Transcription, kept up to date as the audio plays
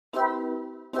Hey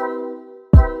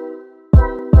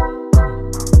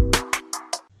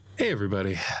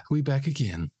everybody, we back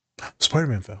again.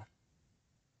 Spider-Man fell.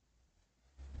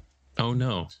 Oh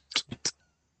no.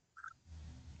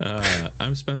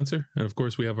 I'm Spencer, and of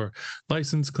course we have our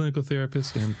licensed clinical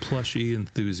therapist and plushie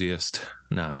enthusiast,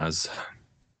 Naz.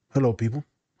 Hello, people.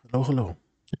 Hello.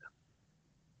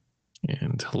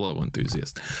 And hello,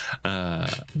 enthusiast.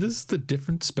 This is the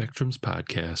Different Spectrums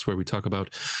podcast where we talk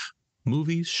about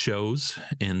movies, shows,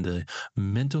 and the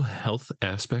mental health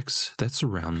aspects that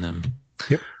surround them.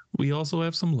 Yep. We also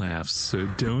have some laughs, so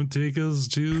don't take us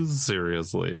too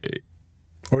seriously.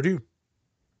 Or do.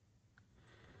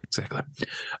 Exactly.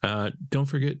 Don't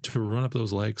forget to run up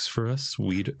those likes for us.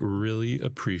 We'd really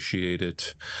appreciate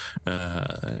it.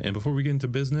 And before we get into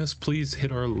business, please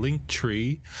hit our link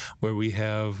tree where we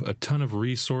have a ton of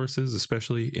resources,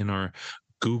 especially in our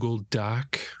Google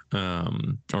Doc or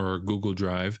our Google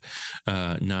Drive.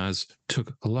 Naz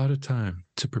took a lot of time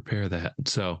to prepare that.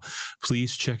 So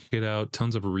please check it out.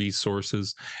 Tons of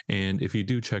resources. And if you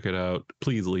do check it out,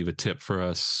 please leave a tip for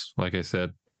us. Like I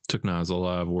said, took Naz a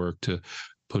lot of work to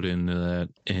put into that,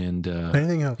 and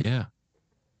Anything else? Yeah,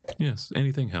 yes,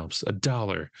 anything helps.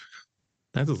 $1,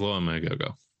 that's as low I'm gonna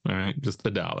go. All right, just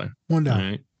 $1. $1. All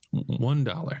right,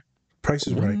 $1. Price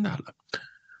is right.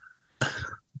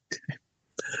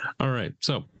 All right,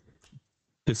 so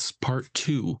this is part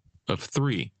 2 of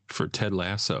 3 for Ted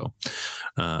Lasso.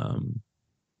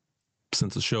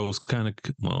 Since the show is kind of,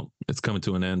 well, it's coming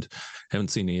to an end, haven't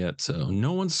seen it yet, so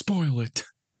no one spoil it.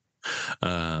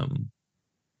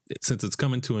 Since it's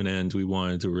coming to an end, we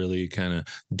wanted to really kind of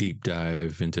deep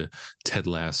dive into Ted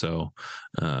Lasso,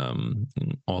 and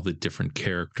all the different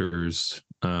characters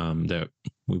that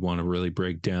we want to really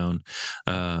break down.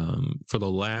 For the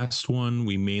last one,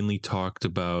 we mainly talked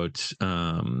about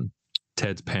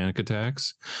Ted's panic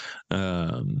attacks.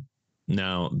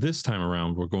 Now, this time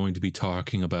around, we're going to be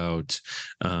talking about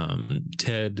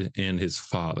Ted and his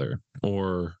father,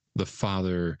 or the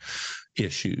father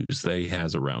issues that he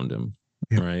has around him.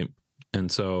 Yep. Right. And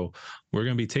so we're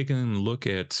going to be taking a look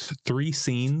at 3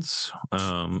 scenes.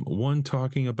 One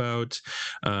talking about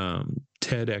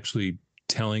Ted actually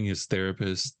telling his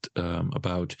therapist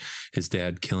about his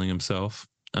dad killing himself.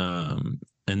 And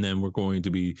then we're going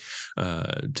to be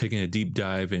taking a deep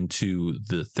dive into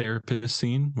the therapist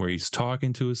scene where he's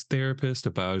talking to his therapist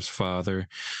about his father.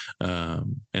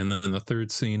 And then the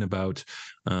third scene about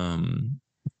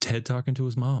Ted talking to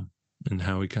his mom and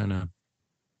how he kind of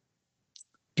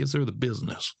gives her the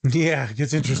business. Yeah, it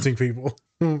gets interesting, people.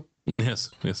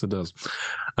 Yes, it does.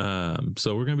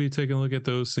 So we're going to be taking a look at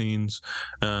those scenes.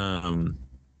 Naz,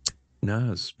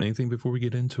 anything before we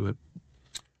get into it?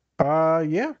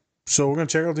 Yeah. So we're going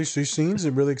to check out these 3 scenes.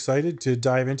 I'm really excited to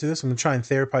dive into this. I'm going to try and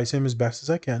therapize him as best as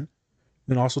I can,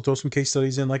 and also throw some case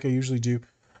studies in like I usually do.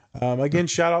 Again,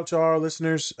 shout out to our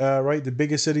listeners, right? The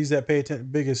biggest cities that pay attention,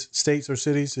 biggest states or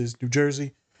cities is New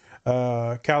Jersey,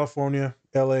 California,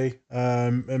 LA,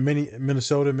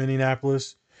 Minnesota,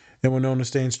 Minneapolis, and we're known to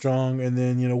staying strong. And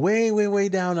then, way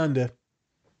down under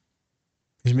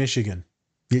is Michigan.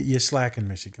 You're slacking,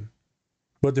 Michigan.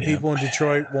 But the people in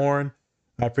Detroit, Warren,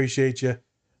 I appreciate you.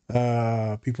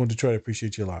 People in Detroit, I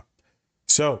appreciate you a lot.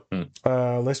 So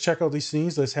let's check out these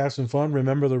scenes. Let's have some fun.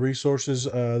 Remember the resources.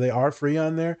 They are free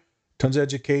on there. Tons of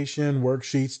education,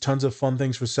 worksheets, tons of fun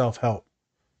things for self-help.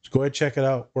 So go ahead, check it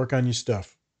out. Work on your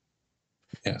stuff.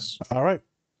 Yes. All right.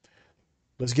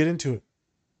 Let's get into it.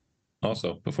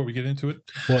 Also, before we get into it,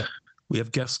 what? We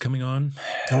have guests coming on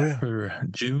for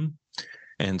June.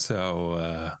 And so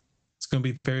it's going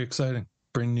to be very exciting.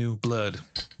 Bring new blood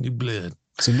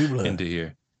Some new blood into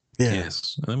here. Yeah.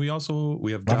 Yes. And then we have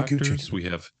barbecue doctors, chicken. we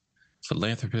have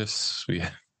philanthropists, we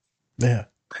have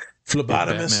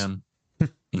phlebotomists.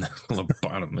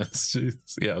 Lobotomist.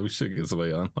 Yeah, we should get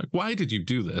somebody on. Like, why did you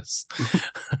do this?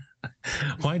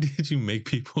 Why did you make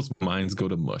people's minds go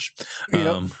to mush?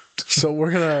 Yep. So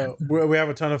we have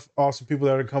a ton of awesome people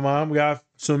that are going to come on. We have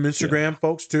some Instagram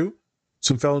folks too,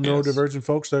 some fellow neurodivergent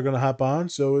folks that are going to hop on.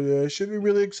 So it should be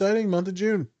really exciting month of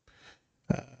June.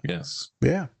 Yes.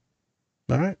 Yeah.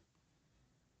 All right.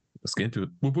 Let's get into it.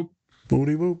 Whoop, whoop.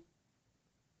 Booty whoop.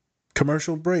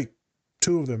 Commercial break.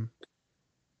 2 of them.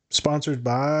 Sponsored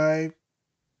by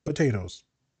potatoes.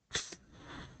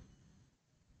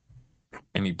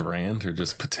 Any brand or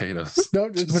just potatoes? No,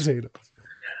 just potatoes.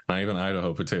 Not even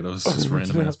Idaho potatoes, just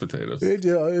random ass potatoes.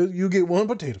 You get 1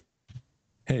 potato.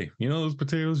 Hey, you know those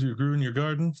potatoes you grew in your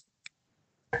garden?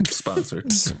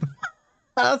 Sponsored.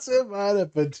 That's about a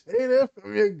potato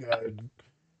from your garden.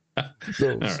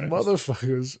 Those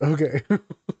motherfuckers. Okay.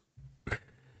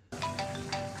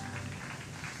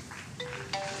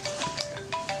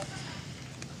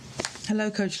 Hello,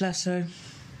 Coach Lasso.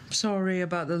 Sorry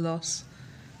about the loss.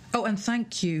 Oh, and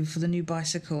thank you for the new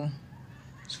bicycle.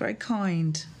 It's very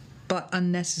kind, but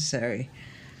unnecessary.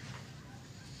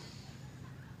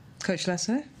 Coach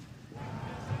Lasso?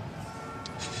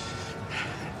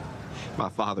 My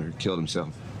father killed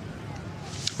himself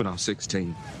when I was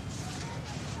 16.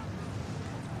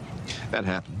 That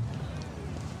happened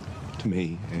to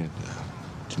me and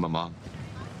to my mom.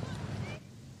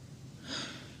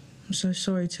 I'm so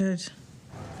sorry, Ted.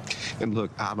 And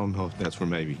look, I don't know if that's where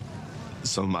maybe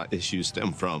some of my issues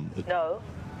stem from. But... No,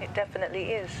 it definitely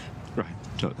is. Right.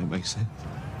 No, that makes sense.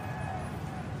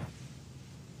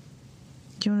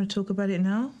 Do you want to talk about it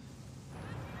now?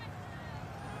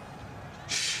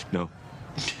 No.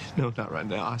 No, not right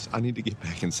now. I need to get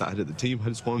back inside of the team. I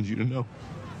just wanted you to know.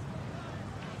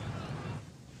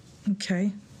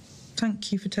 Okay.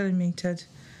 Thank you for telling me, Ted.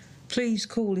 Please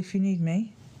call if you need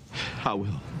me. I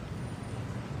will.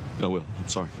 I will. I'm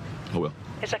sorry. I will.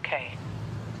 It's okay.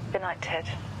 Good night, Ted.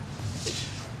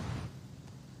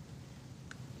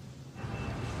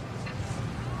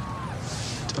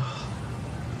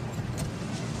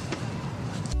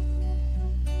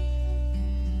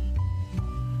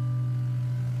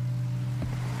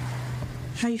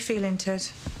 How you feeling, Ted?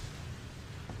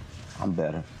 I'm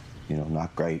better. You know,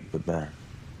 not great, but better.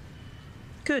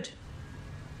 Good.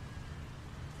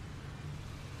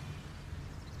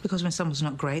 Because when someone's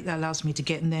not great, that allows me to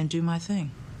get in there and do my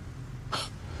thing.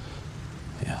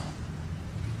 Yeah.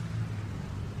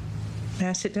 May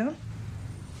I sit down?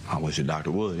 I wish the doctor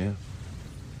would, yeah.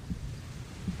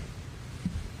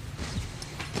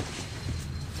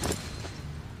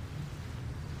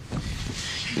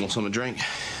 You want something to drink?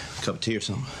 A cup of tea or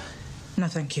something? No,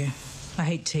 thank you. I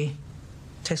hate tea.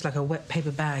 Tastes like a wet paper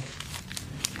bag.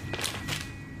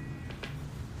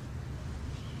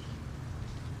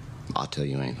 I'll tell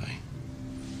you anything.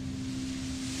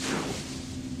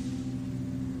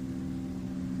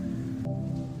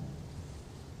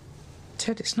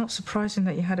 Ted, it's not surprising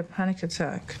that you had a panic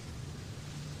attack.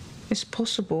 It's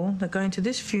possible that going to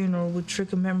this funeral would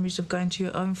trigger memories of going to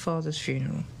your own father's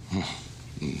funeral.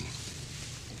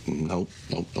 Nope.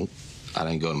 I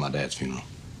didn't go to my dad's funeral.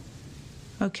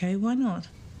 Okay, why not?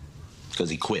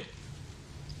 Because he quit.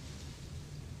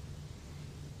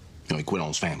 You know, he quit on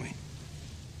his family.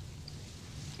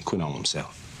 He quit on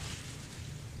himself.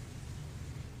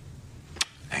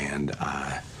 And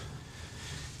I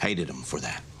hated him for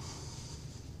that.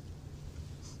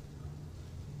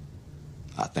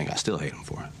 I think I still hate him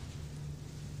for it.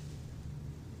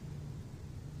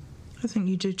 I think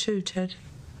you do too, Ted.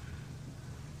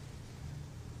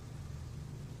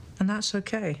 And that's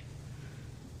okay.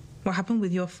 What happened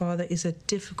with your father is a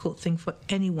difficult thing for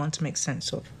anyone to make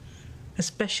sense of,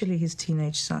 especially his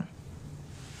teenage son.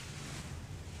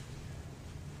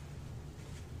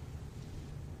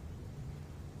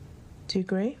 Do you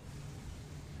agree?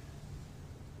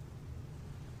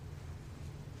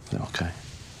 Okay.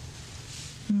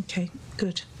 Okay,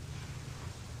 good.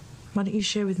 Why don't you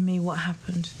share with me what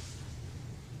happened?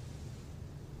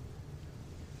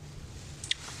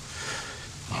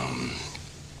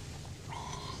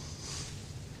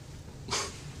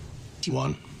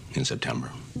 One in September.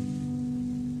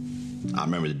 I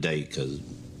remember the date because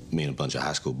me and a bunch of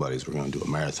high school buddies were going to do a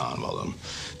marathon of all them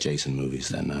Jason movies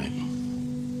that night.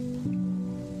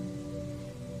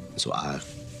 So I,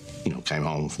 came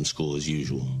home from school as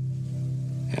usual,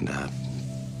 and I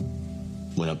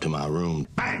went up to my room.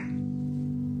 Bang!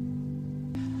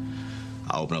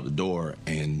 I opened up the door,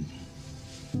 and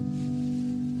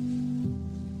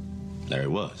there he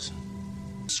was.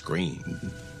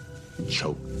 Screamed,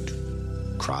 choked,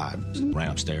 cried, ran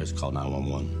upstairs, called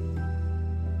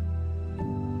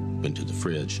 911. Went to the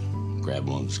fridge, grabbed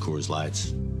one of his Coors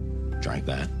Lights, drank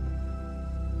that.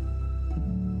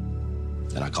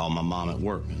 Then I called my mom at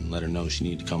work and let her know she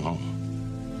needed to come home.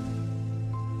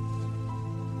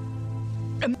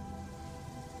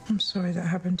 I'm sorry that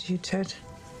happened to you, Ted.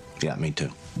 Yeah, me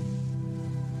too.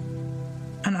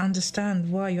 And I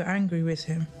understand why you're angry with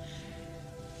him.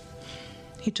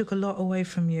 He took a lot away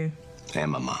from you.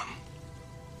 And my mom.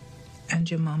 And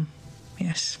your mum,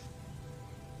 yes.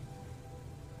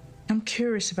 I'm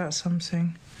curious about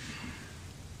something.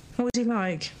 What was he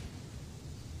like?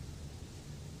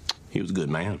 He was a good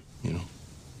man,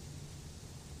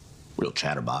 Real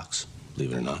chatterbox,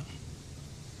 believe it or not.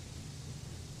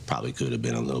 Probably could have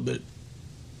been a little bit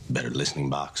better listening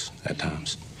box at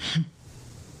times.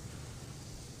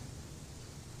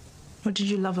 What did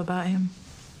you love about him?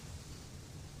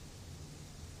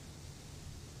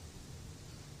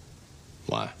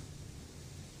 Why?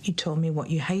 You told me what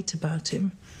you hate about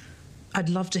him. I'd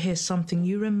love to hear something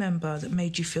you remember that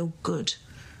made you feel good.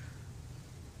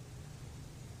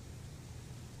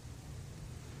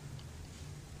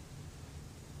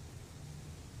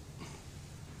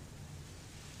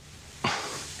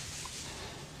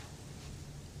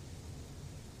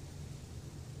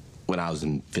 When I was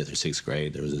in 5th or 6th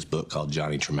grade, there was this book called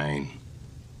Johnny Tremaine.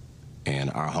 And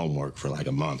our homework for like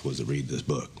a month was to read this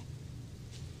book.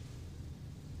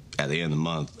 At the end of the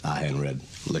month, I hadn't read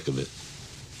a lick of it.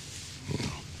 You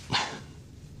know.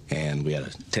 And we had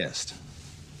a test,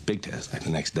 big test, like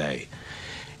the next day.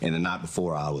 And the night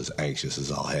before, I was anxious as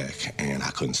all heck, and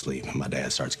I couldn't sleep. And my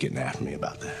dad starts getting after me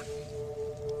about that.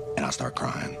 And I start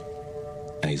crying.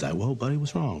 And he's like, "Whoa, buddy,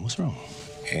 what's wrong? What's wrong?"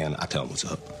 And I tell him what's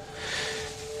up.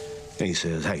 And he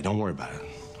says, "Hey, don't worry about it.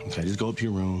 Okay, just go up to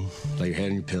your room, lay your head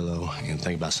on your pillow, and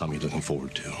think about something you're looking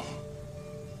forward to."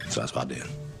 So that's what I did.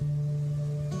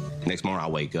 Next morning, I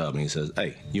wake up, and he says,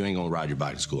 "Hey, you ain't gonna ride your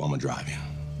bike to school. I'm gonna drive you."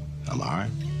 I'm all right.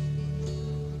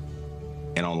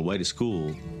 And on the way to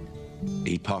school,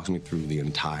 he talks me through the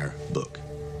entire book,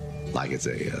 like it's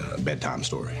a bedtime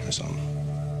story or something.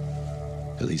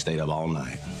 Because he stayed up all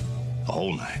night, the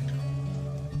whole night,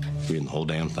 reading the whole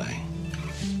damn thing.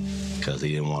 Because he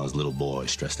didn't want his little boy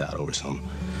stressed out over some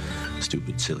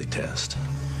stupid, silly test.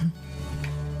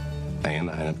 And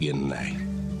I ended up getting an A.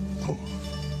 Oh.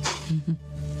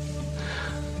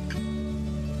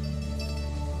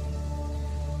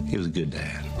 He was a good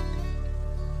dad.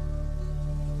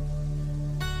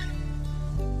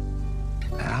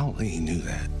 And I don't think he knew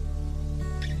that.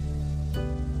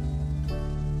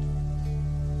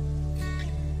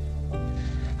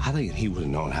 I think if he would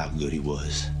have known how good he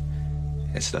was,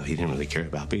 that stuff he didn't really care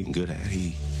about being good at,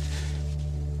 I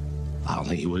don't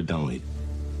think he would have done it.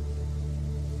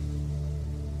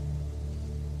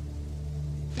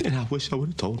 And I wish I would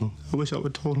have told him. I wish I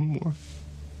would have told him more.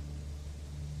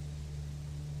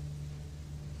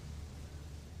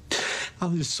 I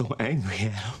was just so angry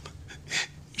at him.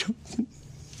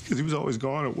 Because he was always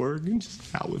gone at work and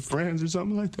just out with friends or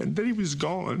something like that. And then he was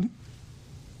gone.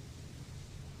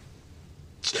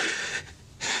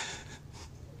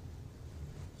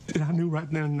 And I knew right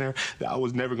then and there that I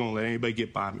was never going to let anybody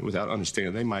get by me without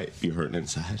understanding they might be hurting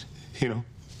inside, you know?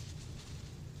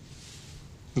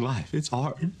 Life, it's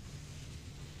hard.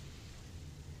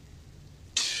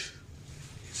 It's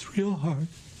real hard.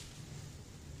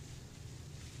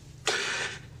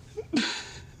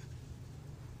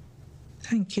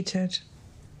 Thank you, Ted.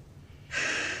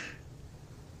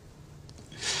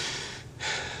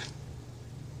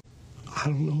 I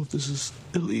don't know if this is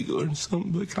illegal or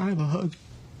something, but can I have a hug?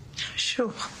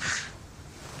 Sure.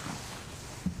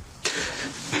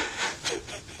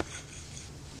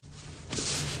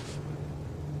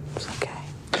 It's okay.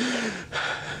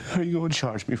 Are you going to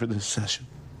charge me for this session?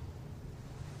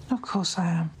 Of course I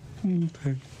am.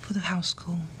 Okay. For the house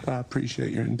call. I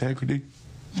appreciate your integrity.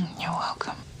 You're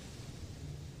welcome.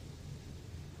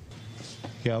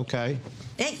 Yeah, okay.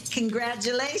 Hey,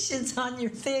 congratulations on your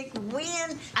big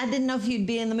win. I didn't know if you'd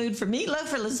be in the mood for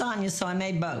meatloaf or lasagna, so I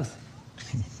made both.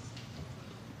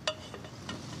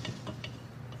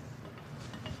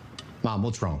 Mom,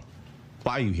 what's wrong?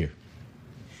 Why are you here?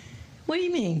 What do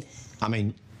you mean? I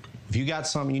mean, if you got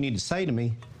something you need to say to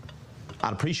me,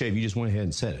 I'd appreciate if you just went ahead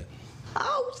and said it.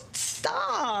 Oh,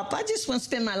 stop. I just want to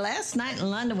spend my last night in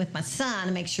London with my son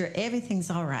and make sure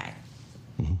everything's all right.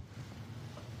 Mm-hmm.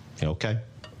 Yeah, okay.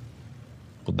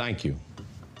 Well, thank you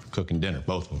for cooking dinner,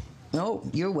 both of them. Oh,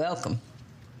 you're welcome.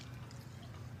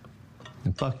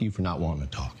 And fuck you for not wanting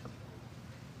to talk.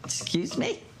 Excuse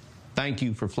me? Thank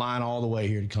you for flying all the way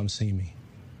here to come see me.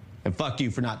 And fuck you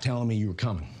for not telling me you were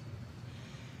coming.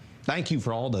 Thank you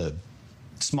for all the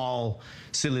small,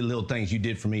 silly little things you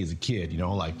did for me as a kid, you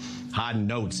know, like hiding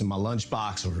notes in my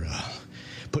lunchbox or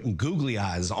putting googly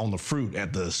eyes on the fruit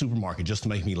at the supermarket just to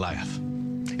make me laugh.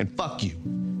 And fuck you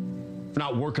for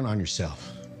not working on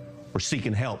yourself or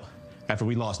seeking help after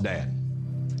we lost Dad.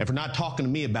 And for not talking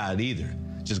to me about it either.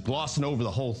 Just glossing over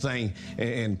the whole thing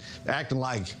and acting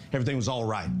like everything was all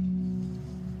right.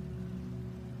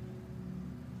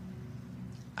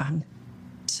 I'm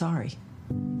sorry.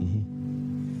 Mm-hmm.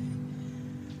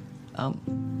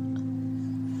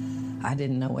 I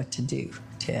didn't know what to do,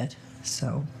 Ted,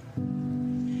 so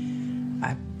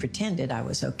I pretended I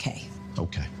was okay.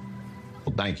 Okay.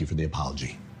 Well, thank you for the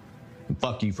apology. And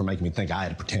fuck you for making me think I had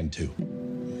to pretend to.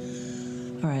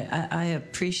 All right, I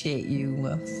appreciate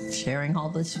you sharing all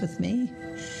this with me.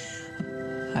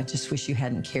 I just wish you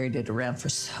hadn't carried it around for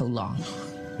so long.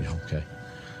 Yeah, okay.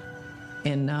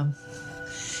 And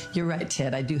you're right,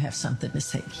 Ted, I do have something to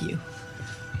say to you.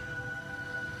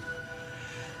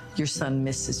 Your son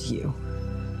misses you.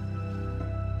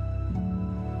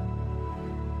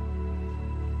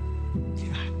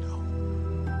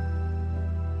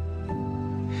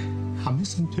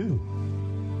 miss him too.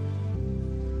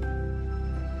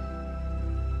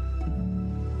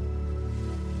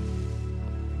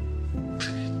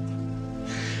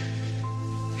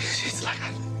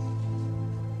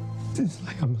 It's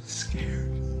like I'm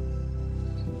scared.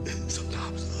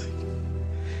 Sometimes,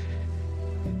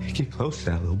 get close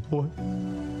to that little boy.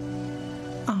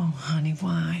 Oh, honey,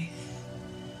 why?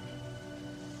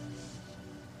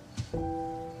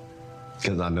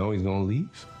 Because I know he's gonna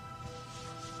leave.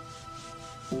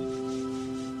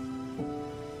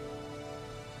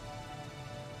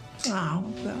 Oh,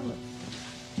 well.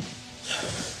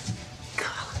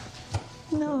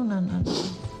 No.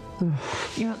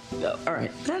 You know, all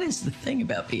right, that is the thing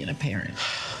about being a parent.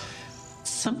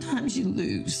 Sometimes you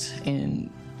lose,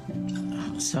 and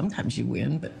sometimes you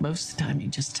win, but most of the time you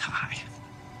just tie.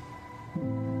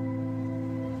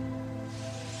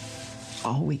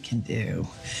 All we can do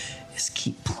is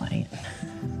keep playing.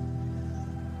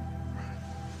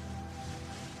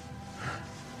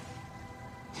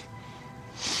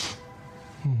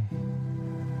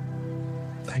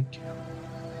 Thank you.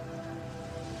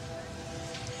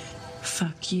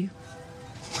 Fuck you.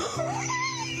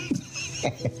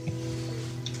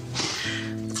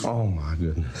 Oh my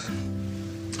goodness.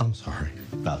 I'm sorry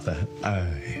about that.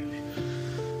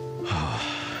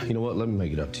 You know what? Let me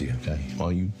make it up to you, okay?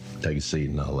 Well, you take a seat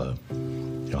and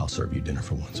I'll serve you dinner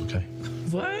for once, okay?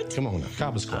 What? Come on now,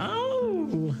 cop a squad.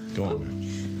 Oh. Go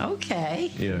on now.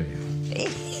 Okay. Yeah.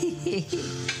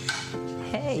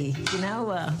 Hey, you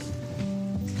know,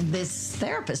 this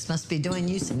therapist must be doing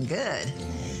you some good.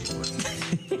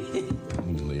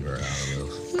 Leave her out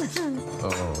of this.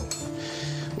 Oh.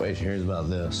 Wait, here's about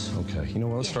this. Okay, you know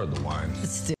what? Let's start the wine.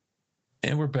 Let's do.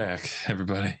 And we're back,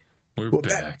 everybody. We're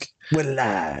back. We're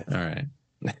live. All right.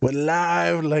 We're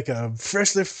live like a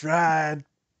freshly fried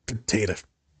potato.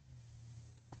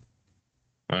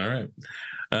 All right.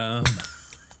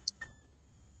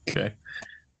 Okay.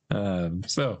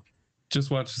 So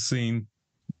just watch the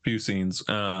few scenes.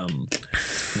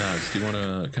 Naj, do you want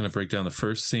to kind of break down the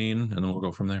first scene and then we'll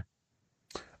go from there?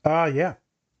 Yeah.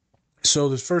 So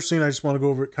this first scene, I just want to go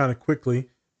over it kind of quickly.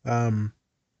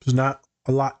 There's not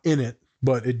a lot in it,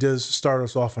 but it does start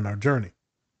us off on our journey.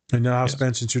 And now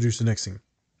Spence introduced the next scene.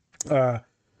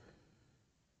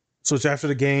 So it's after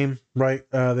the game, right?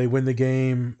 They win the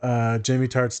game. Jamie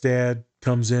Tartt's dad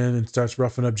comes in and starts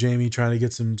roughing up Jamie, trying to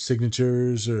get some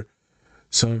signatures or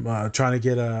some trying to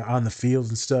get on the field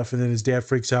and stuff. And then his dad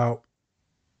freaks out,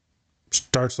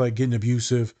 starts like getting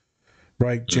abusive,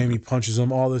 right? Jamie punches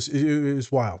him. All this it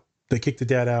was wild. They kick the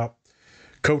dad out.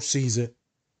 Coach sees it,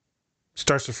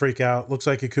 starts to freak out. Looks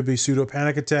like it could be pseudo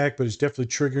panic attack, but it's definitely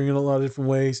triggering in a lot of different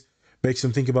ways. Makes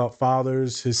him think about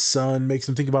fathers, his son, makes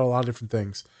him think about a lot of different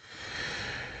things.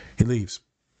 He leaves,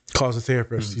 calls a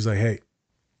therapist. He's like, hey,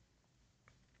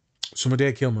 so my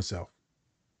dad killed himself.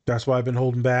 That's why I've been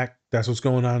holding back. That's what's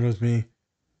going on with me.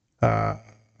 I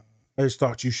just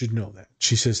thought you should know that.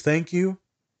 She says, thank you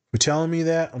for telling me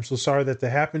that. I'm so sorry that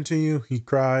happened to you. He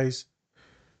cries.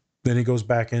 Then he goes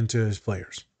back into his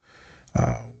players.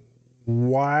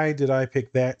 Why did I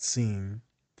pick that scene?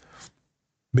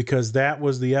 Because that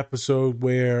was the episode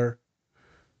where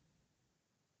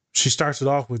she starts it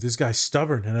off with, this guy's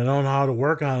stubborn and I don't know how to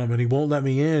work on him and he won't let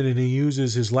me in, and he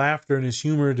uses his laughter and his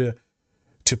humor to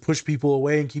push people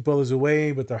away and keep others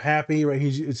away, but they're happy, right?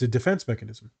 It's a defense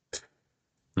mechanism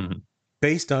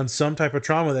based on some type of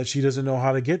trauma that she doesn't know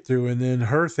how to get through. And then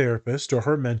her therapist or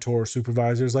her mentor or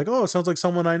supervisor is like, oh, it sounds like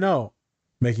someone I know,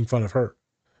 making fun of her.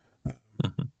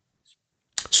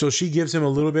 So she gives him a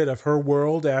little bit of her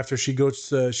world after she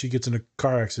gets in a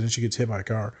car accident. She gets hit by a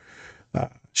car.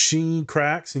 She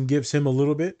cracks and gives him a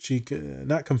little bit. She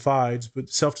not confides, but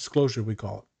self-disclosure, we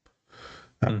call it.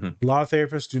 A lot of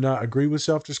therapists do not agree with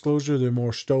self-disclosure. They're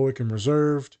more stoic and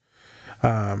reserved.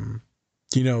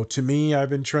 To me, I've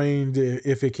been trained,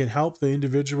 if it can help the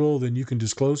individual, then you can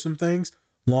disclose some things,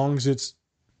 long as it's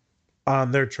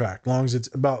on their track, long as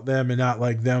it's about them and not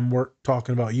like them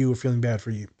talking about you or feeling bad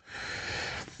for you.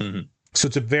 So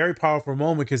it's a very powerful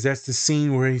moment because that's the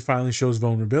scene where he finally shows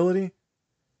vulnerability.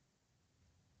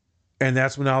 And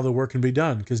that's when now the work can be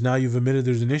done, because now you've admitted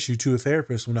there's an issue to a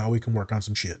therapist. Well, now we can work on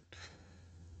some shit.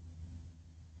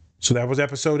 So that was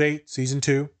episode 8, season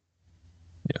 2.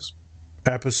 Yes.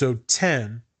 Episode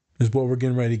 10 is what we're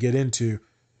getting ready to get into.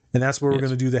 And that's where we're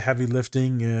going to do the heavy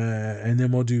lifting. And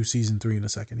then we'll do season 3 in a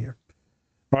second here.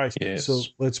 All right. Yes. So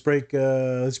let's break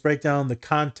down the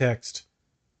context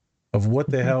of what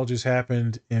the hell just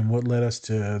happened and what led us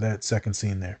to that second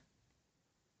scene there.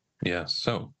 Yeah.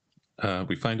 So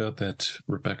we find out that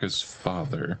Rebecca's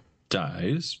father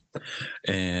dies,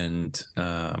 and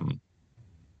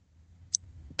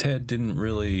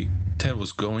Ted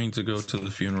was going to go to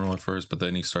the funeral at first, but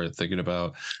then he started thinking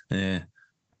about, I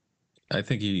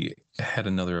think he had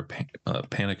another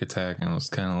panic attack, and I was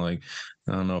kind of like,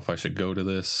 I don't know if I should go to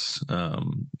this.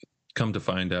 Come to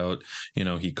find out,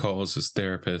 he calls his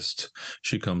therapist.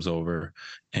 She comes over,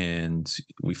 and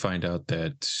we find out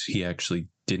that he actually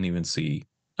didn't even he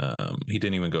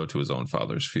didn't even go to his own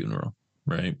father's funeral,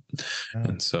 right?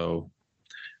 And so,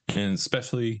 and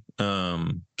especially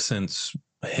since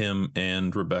him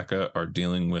and Rebecca are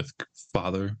dealing with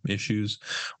father issues,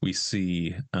 we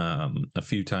see a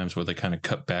few times where they kind of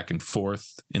cut back and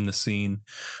forth in the scene,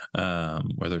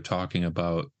 where they're talking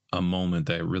about a moment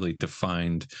that really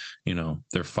defined,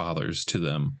 their fathers to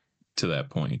them to that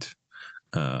point.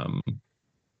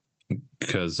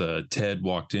 Because Ted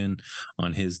walked in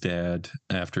on his dad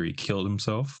after he killed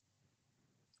himself,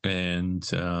 and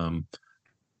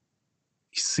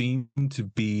he seemed to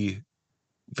be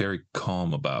very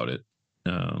calm about it.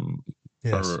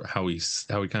 Yes. Or how he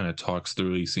kind of talks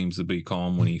through. He seems to be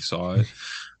calm when he saw it.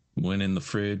 Went in the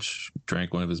fridge,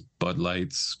 drank one of his Bud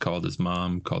Lights, called his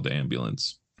mom, called the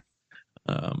ambulance.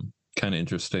 Kind of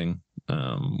interesting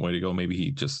way to go. Maybe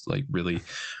he just like really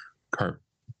compartmentalized.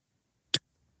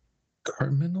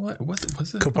 Was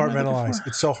it Compartmentalized.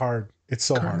 It's so hard. It's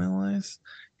so hard. Compartmentalized.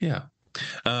 Yeah.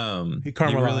 He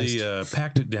He really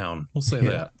packed it down. We'll say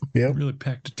that. Yeah. He really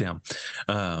packed it down.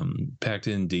 Packed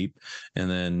in deep,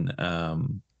 and then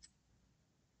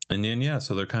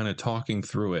so they're kind of talking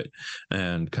through it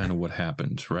and kind of what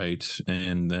happened, right?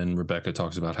 And then Rebecca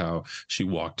talks about how she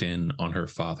walked in on her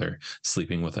father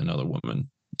sleeping with another woman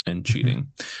and cheating.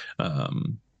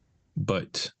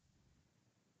 But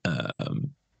at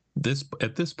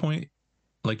this point,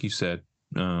 like you said,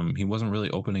 he wasn't really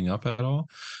opening up at all.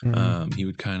 He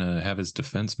would kind of have his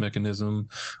defense mechanism,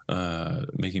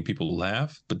 making people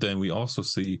laugh. But then we also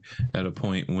see at a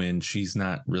point when she's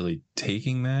not really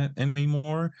taking that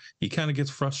anymore, he kind of gets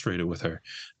frustrated with her,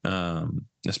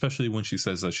 especially when she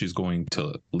says that she's going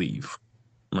to leave,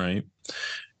 right?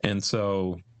 And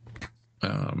so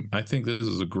I think this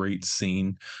is a great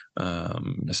scene,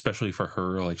 especially for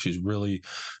her. Like, she's really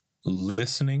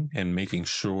listening and making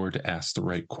sure to ask the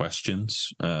right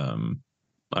questions. I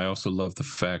also love the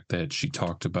fact that she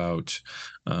talked about,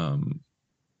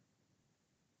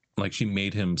 like, she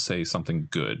made him say something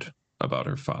good about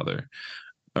her father,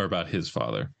 or about his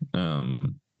father,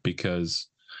 because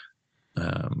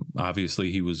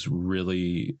obviously he was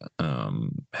really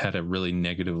had a really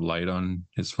negative light on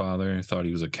his father. Thought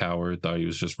he was a coward, thought he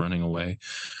was just running away.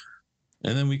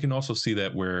 And then we can also see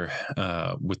that where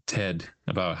with Ted,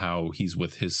 about how he's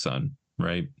with his son,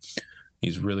 right?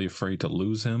 He's really afraid to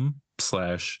lose him,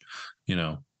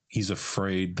 he's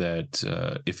afraid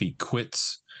that if he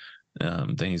quits,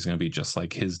 then he's going to be just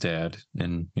like his dad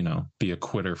and, be a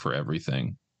quitter for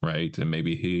everything, right? And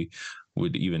maybe he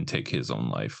would even take his own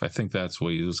life. I think that's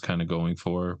what he was kind of going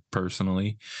for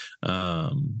personally.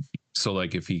 So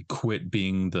like, if he quit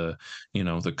being the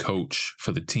coach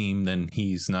for the team, then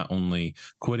he's not only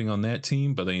quitting on that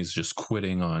team, but then he's just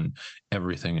quitting on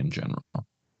everything in general.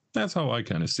 That's how I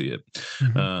kind of see it.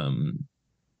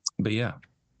 But yeah,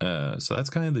 so that's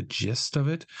kind of the gist of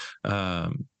it.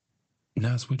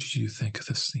 Naz, what did you think of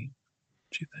this scene?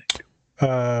 What do you think?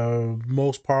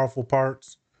 Most powerful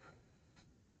parts,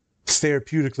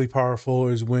 therapeutically powerful,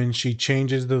 is when she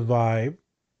changes the vibe.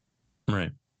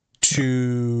 Right.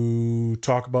 To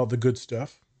talk about the good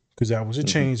stuff, because that was a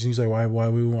change. And he's like, why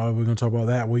are we going to talk about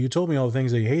that? Well, you told me all the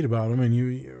things that you hate about him,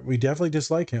 and we definitely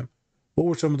dislike him. What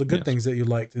were some of the good things that you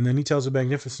liked? And then he tells a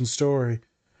magnificent story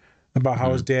about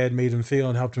how his dad made him feel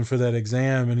and helped him for that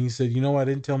exam. And he said, I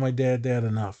didn't tell my dad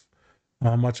enough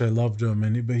how much I loved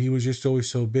him, but he was just always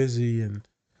so busy and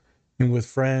with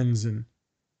friends, and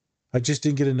I just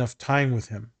didn't get enough time with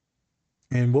him.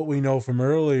 And what we know from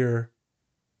earlier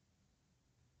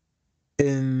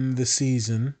in the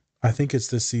season, I think it's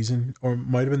this season, or it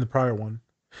might have been the prior one.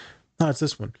 No, it's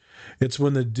this one. It's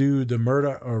when the dude, the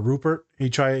Rupert,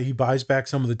 he buys back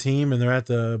some of the team, and they're at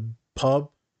the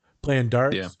pub playing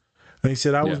darts. Yeah. And he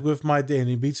said, I was with my dad, and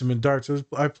he beats him in darts.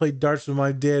 I played darts with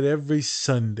my dad every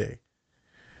Sunday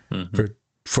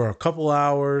for a couple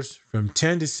hours from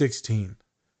 10 to 16.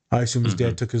 I assume his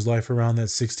dad took his life around that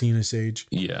 16-ish age.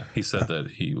 Yeah, he said that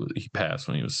he passed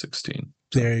when he was 16.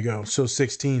 So. There you go. So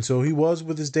 16. So he was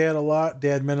with his dad a lot.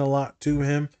 Dad meant a lot to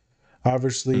him.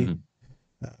 Obviously,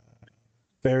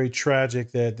 very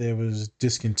tragic that it was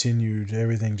discontinued.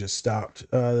 Everything just stopped.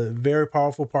 Very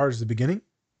powerful part is the beginning.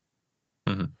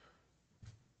 I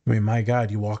mean, my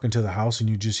God, you walk into the house and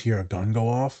you just hear a gun go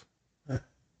off.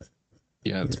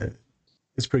 Yeah,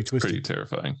 It's pretty twisted. Pretty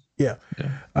terrifying. Yeah.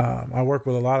 I work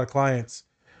with a lot of clients.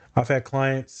 I've had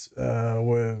clients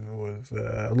with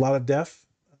a lot of death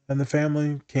in the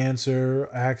family, cancer,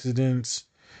 accidents.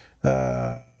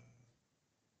 I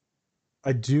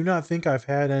do not think I've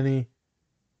had any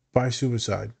by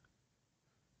suicide.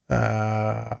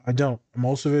 I don't.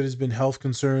 Most of it has been health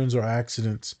concerns or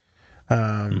accidents,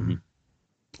 or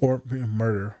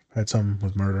murder. Had some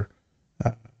with murder.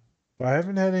 But I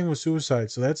haven't had any with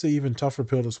suicide, so that's an even tougher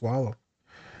pill to swallow.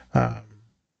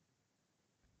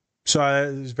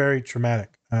 So it's very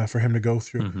traumatic for him to go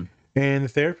through. And the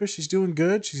therapist, she's doing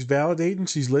good. She's validating.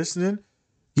 She's listening.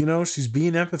 You know, she's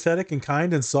being empathetic and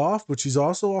kind and soft, but she's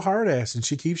also a hard ass, and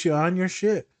she keeps you on your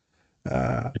shit.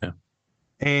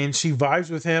 And she vibes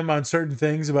with him on certain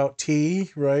things about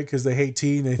tea, right? Because they hate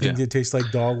tea and they think it tastes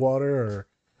like dog water or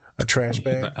a trash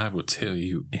bag. I would tell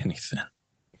you anything.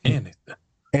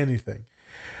 Anything.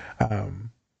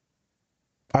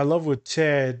 I love with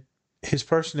Ted, his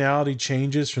personality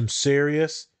changes from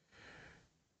serious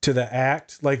to the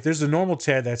act. Like there's a normal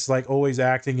Ted that's like always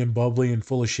acting and bubbly and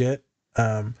full of shit.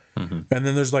 And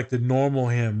then there's like the normal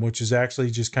him, which is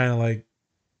actually just kind of like a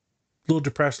little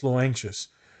depressed, a little anxious.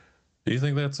 Do you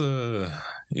think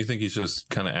you think he's just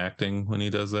kind of acting when he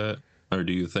does that? Or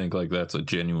do you think like that's a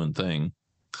genuine thing?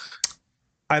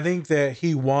 I think that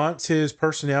he wants his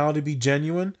personality to be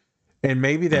genuine, and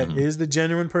maybe that is the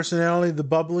genuine personality, the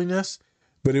bubbliness,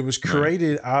 but it was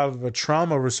created out of a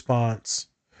trauma response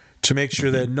to make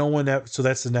sure that no one ever, so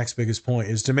that's the next biggest point,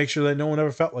 is to make sure that no one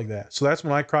ever felt like that. So that's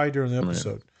when I cried during the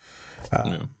episode.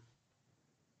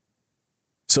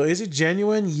 So is it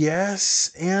genuine?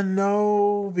 Yes and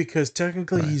no, because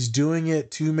technically he's doing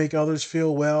it to make others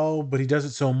feel well, but he does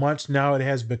it so much now it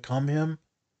has become him.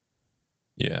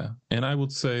 Yeah. And I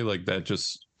would say like that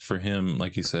just for him,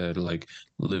 like he said, like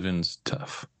living's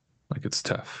tough. Like it's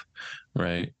tough.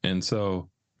 Right. And so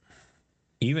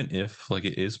even if like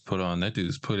it is put on, that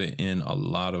dude's put it in a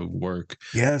lot of work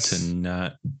to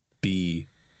not be,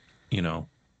 you know,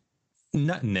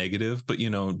 not negative, but, you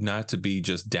know, not to be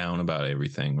just down about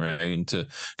everything, right? And to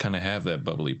kind of have that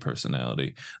bubbly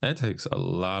personality. That takes a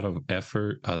lot of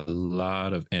effort, a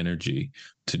lot of energy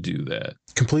to do that.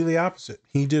 Completely opposite.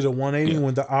 He did a 180 and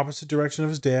went the opposite direction of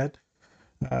his dad.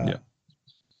 So I'm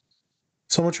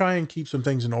going to try and keep some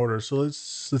things in order. So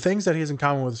it's the things that he has in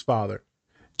common with his father.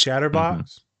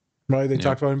 Chatterbox, right? They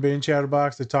talked about him being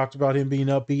chatterbox. They talked about him being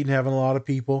upbeat and having a lot of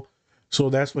people. So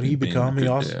that's what he become. He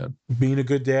also being a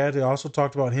good dad. They also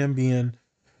talked about him being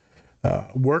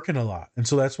working a lot, and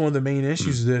so that's one of the main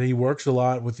issues is that he works a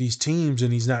lot with these teams,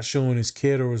 and he's not showing his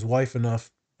kid or his wife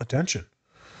enough attention.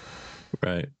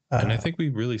 Right, and I think we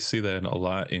really see that a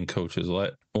lot in coaches.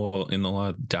 Well, in a lot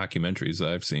of documentaries that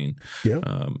I've seen,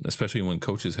 especially when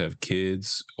coaches have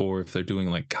kids or if they're doing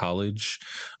like college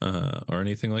or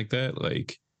anything like that,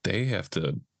 like they have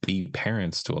to be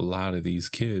parents to a lot of these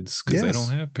kids because they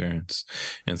don't have parents.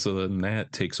 And so then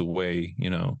that takes away, you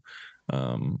know,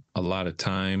 a lot of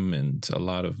time and a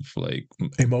lot of like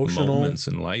emotional moments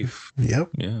in life.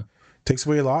 Takes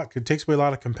away a lot. It takes away a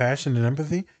lot of compassion and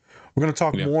empathy. We're going to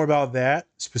talk more about that,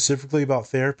 specifically about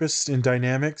therapists and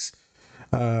dynamics,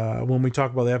 when we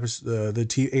talk about the episode,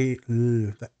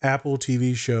 the Apple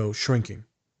TV show Shrinking.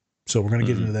 So we're going to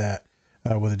get into that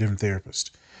with a different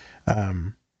therapist.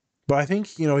 But I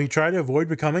think, you know, he tried to avoid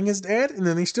becoming his dad, and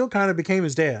then he still kind of became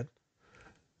his dad.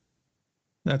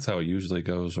 That's how it usually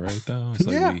goes, right? Though it's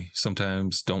like we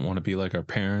sometimes don't want to be like our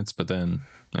parents, but then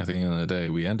at the end of the day,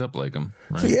 we end up like them,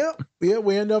 right?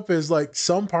 We end up as like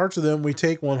some parts of them we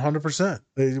take 100%.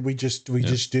 We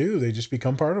just do. They just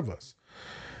become part of us.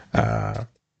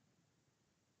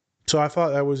 So I thought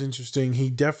that was interesting. He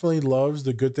definitely loves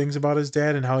the good things about his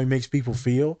dad and how he makes people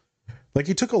feel. Like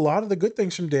he took a lot of the good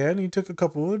things from dad, and he took a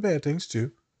couple of the bad things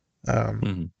too.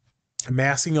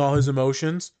 Masking all his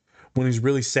emotions when he's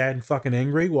really sad and fucking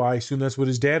angry. Well, I assume that's what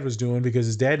his dad was doing because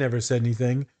his dad never said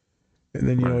anything. And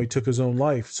then, you know, he took his own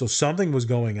life. So something was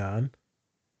going on.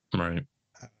 Right.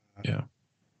 Yeah.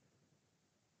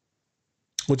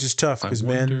 Which is tough because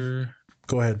men...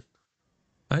 Go ahead.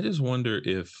 I just wonder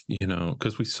if, you know,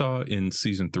 because we saw in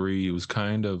season 3, it was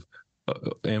kind of,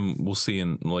 and we'll see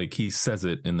in, like, he says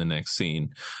it in the next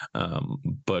scene,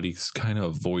 but he's kind of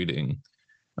avoiding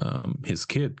his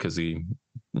kid because he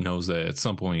knows that at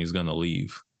some point he's going to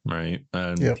leave, right?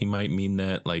 And he might mean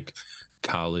that, like,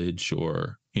 college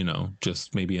or, you know,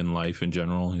 just maybe in life in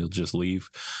general, he'll just leave,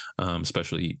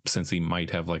 especially since he might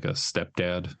have, like, a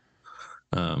stepdad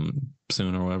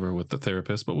soon or whatever with the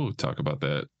therapist, but we'll talk about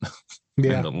that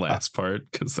in the last part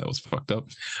because that was fucked up.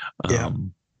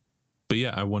 But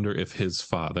yeah, I wonder if his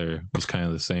father was kind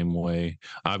of the same way.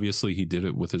 Obviously, he did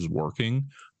it with his working,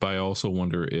 but I also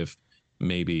wonder if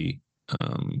maybe,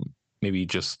 um, maybe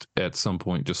just at some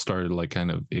point just started like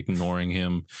kind of ignoring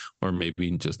him, or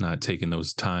maybe just not taking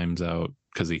those times out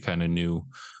because he kind of knew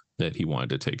that he wanted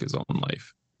to take his own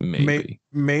life. Maybe.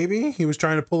 Maybe he was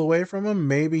trying to pull away from him.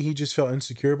 Maybe he just felt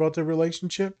insecure about the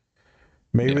relationship.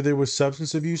 Maybe there was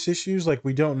substance abuse issues. Like,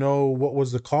 we don't know what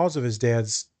was the cause of his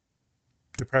dad's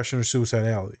depression or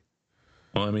suicidality.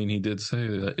 Well, I mean, he did say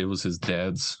that it was his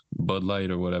dad's Bud Light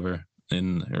or whatever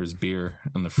or his beer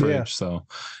in the fridge, so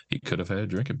he could have had a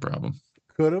drinking problem.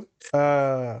 Could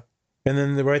have. And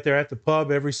then they're right there at the pub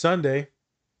every Sunday.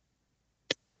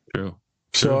 True.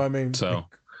 So I mean, so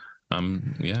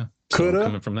yeah. Could have.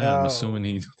 Coming from that, I'm assuming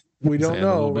we don't had a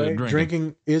know, little bit of right?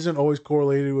 Drinking isn't always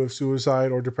correlated with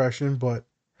suicide or depression, but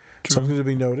something to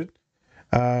be noted.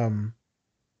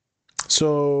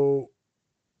 So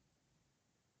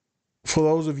for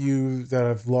those of you that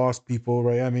have lost people,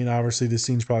 right? I mean, obviously this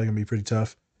scene's probably gonna be pretty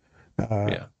tough.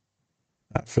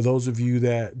 For those of you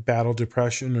that battle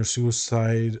depression or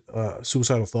suicidal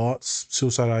thoughts,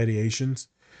 suicide ideations,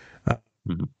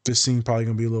 this scene probably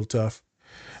gonna be a little tough.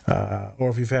 Or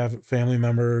if you've had family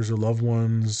members or loved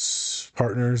ones,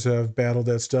 partners that have battled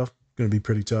that stuff, gonna be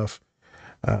pretty tough.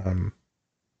 I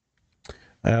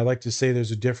like to say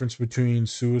there's a difference between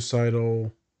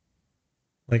suicidal,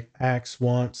 like acts,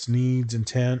 wants, needs,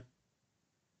 intent,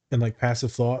 and like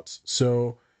passive thoughts.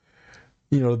 So,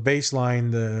 the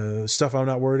baseline, the stuff I'm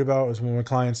not worried about is when my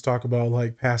clients talk about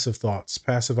like passive thoughts,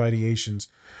 passive ideations.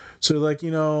 So like,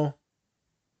 I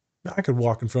could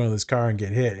walk in front of this car and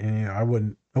get hit, and I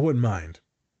wouldn't mind.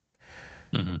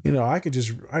 I could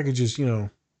just,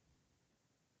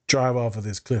 drive off of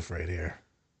this cliff right here.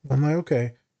 I'm like,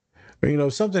 okay. Or,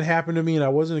 if something happened to me and I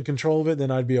wasn't in control of it,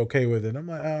 then I'd be okay with it.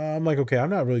 I'm like, okay,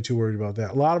 I'm not really too worried about that.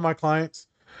 A lot of my clients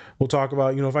will talk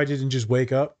about, if I didn't just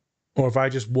wake up, or if I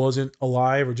just wasn't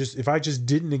alive, or if I just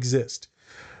didn't exist.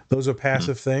 Those are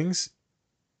passive things.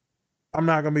 I'm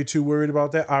not going to be too worried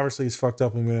about that. Obviously, it's fucked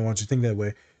up and we don't want you to think that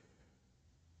way.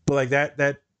 But like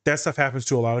that stuff happens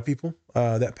to a lot of people,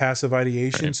 that passive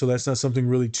ideation. Right. So that's not something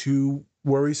really too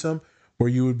worrisome, where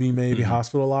you would be maybe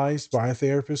hospitalized by a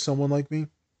therapist, someone like me.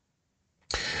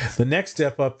 The next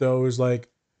step up, though, is like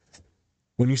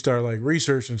when you start like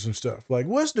researching some stuff, like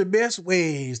what's the best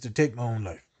ways to take my own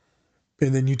life?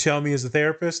 And then you tell me as a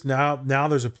therapist, now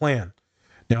there's a plan.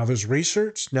 Now there's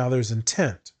research. Now there's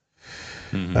intent.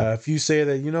 If you say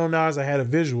that, Nas, I had a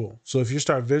visual. So if you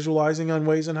start visualizing on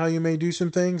ways on how you may do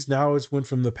some things, now it's went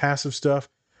from the passive stuff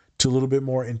to a little bit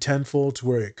more intentful, to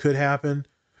where it could happen.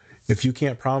 If you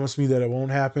can't promise me that it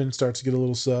won't happen, starts to get a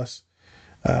little sus.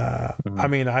 I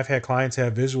mean, I've had clients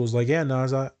have visuals like, yeah,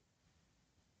 Nas,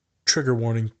 trigger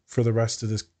warning for the rest of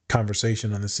this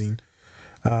conversation on the scene.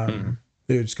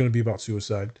 It's going to be about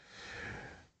suicide.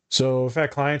 So I've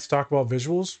had clients talk about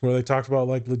visuals where they talked about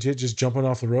like legit just jumping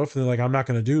off the roof, and they're like, I'm not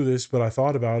going to do this, but I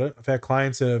thought about it. I've had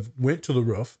clients that have went to the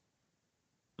roof.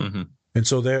 And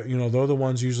so they're the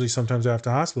ones usually sometimes I have to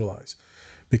hospitalize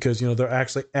because, they're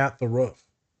actually at the roof.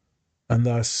 And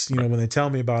thus, when they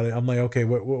tell me about it, I'm like, okay,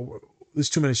 there's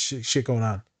too many shit going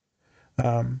on.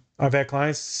 I've had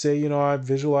clients say, I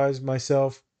visualized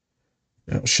myself,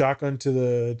 shotgun to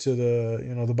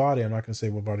the body. I'm not going to say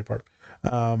what body part.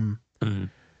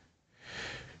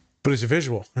 But it's a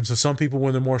visual. And so some people,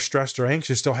 when they're more stressed or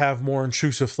anxious, they'll have more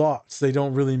intrusive thoughts. They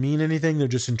don't really mean anything. They're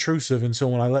just intrusive. And so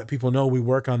when I let people know we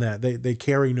work on that, they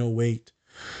carry no weight.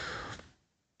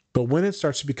 But when it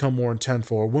starts to become more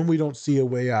intentful, or when we don't see a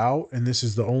way out, and this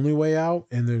is the only way out,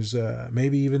 and there's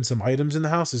maybe even some items in the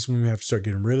house, this is when we have to start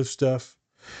getting rid of stuff.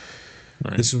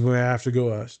 Right. This is when we have to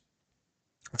go a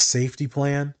safety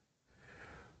plan.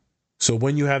 So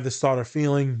when you have this thought or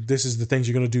feeling, this is the things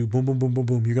you're going to do. Boom, boom, boom, boom,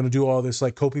 boom. You're going to do all this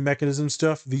like coping mechanism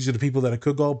stuff. These are the people that I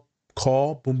could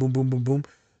call. Boom, boom, boom, boom, boom.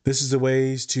 This is the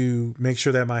ways to make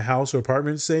sure that my house or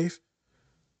apartment is safe.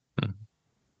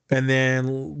 And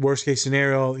then worst case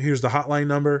scenario, here's the hotline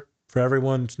number for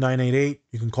everyone. It's 988.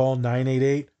 You can call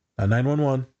 988, not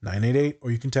 911, 988,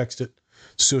 or you can text it.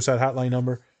 It's a suicide hotline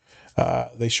number.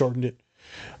 They shortened it.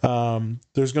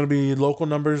 There's going to be local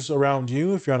numbers around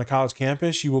you. If you're on a college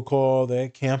campus, you will call the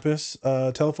campus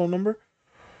telephone number.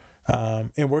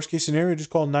 In worst case scenario,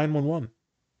 just call 911.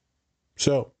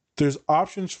 So there's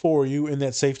options for you in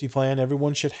that safety plan.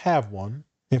 Everyone should have one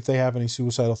if they have any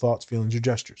suicidal thoughts, feelings, or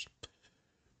gestures.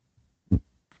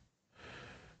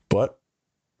 But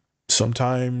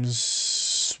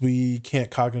sometimes we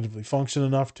can't cognitively function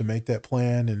enough to make that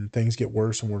plan, and things get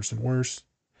worse and worse and worse.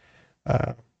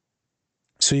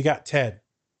 So you got Ted,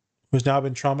 who's now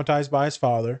been traumatized by his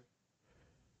father,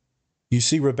 You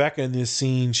see Rebecca in this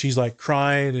scene, she's like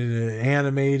crying and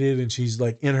animated and she's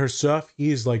like in her stuff.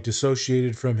 He is like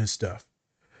dissociated from his stuff.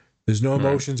 There's no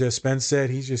emotions, as Spence said.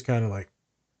 He's just kind of like,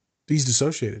 he's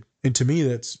dissociated. And to me,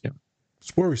 it's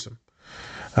worrisome.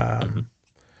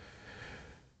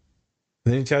 Then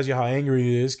he tells you how angry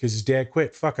he is because his dad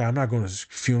quit. Fuck, I'm not going to his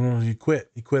funeral. He quit.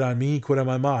 He quit on me. He quit on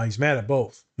my mom. He's mad at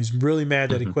both. He's really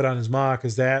mad that he quit on his mom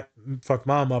because that fucked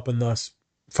mom up and thus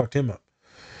fucked him up.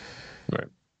 Right.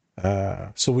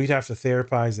 So we'd have to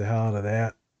therapize the hell out of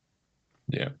that.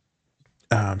 Yeah.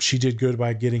 She did good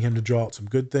by getting him to draw out some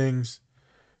good things.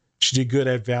 She did good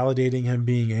at validating him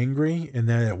being angry and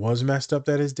that it was messed up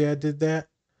that his dad did that.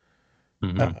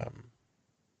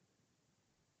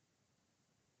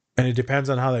 And it depends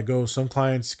on how that goes. Some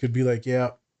clients could be like,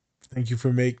 yeah, thank you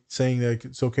for saying that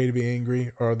it's okay to be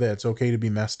angry or that it's okay to be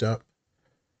messed up.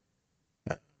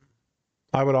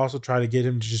 I would also try to get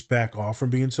him to just back off from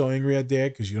being so angry at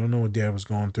dad because you don't know what dad was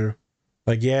going through.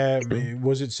 Like, yeah,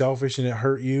 was it selfish and it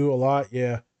hurt you a lot?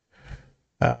 Yeah.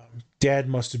 Dad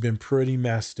must have been pretty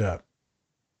messed up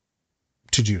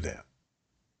to do that.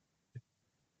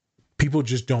 People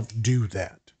just don't do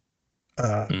that.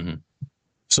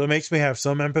 So it makes me have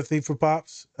some empathy for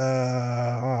Pops.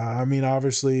 I mean,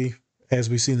 obviously, as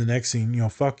we see in the next scene, you know,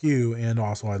 fuck you, and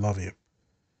also I love you.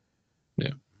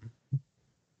 Yeah.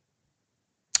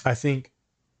 I think,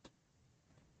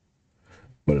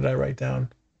 what did I write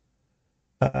down?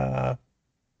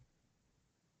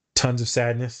 Tons of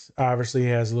sadness. Obviously, he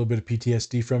has a little bit of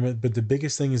PTSD from it, but the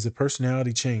biggest thing is the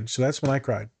personality change. So that's when I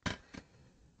cried.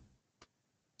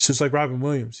 So it's like Robin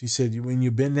Williams. He said, when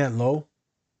you've been that low,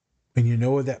 and you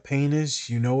know what that pain is,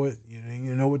 you know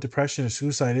what depression or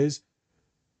suicide is.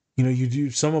 You know, you do.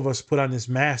 Some of us put on this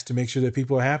mask to make sure that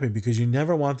people are happy because you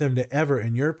never want them to ever,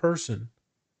 in your person,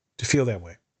 to feel that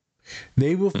way.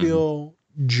 They will feel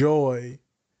joy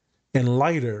and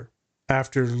lighter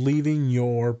after leaving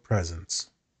your presence.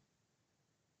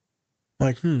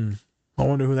 Like, I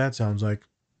wonder who that sounds like.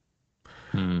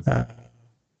 So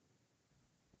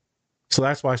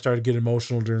that's why I started getting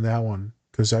emotional during that one,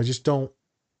 because I just don't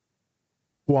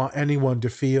want anyone to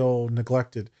feel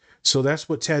neglected. So that's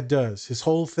what Ted does. His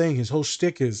whole thing, his whole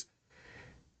shtick is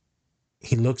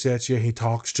he looks at you, he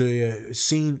talks to you.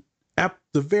 Scene at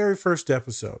the very first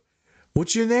episode.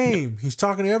 What's your name? He's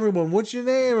talking to everyone. What's your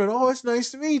name? And oh, it's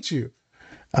nice to meet you.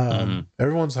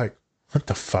 Everyone's like, what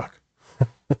the fuck?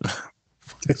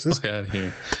 Is this out of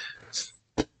here?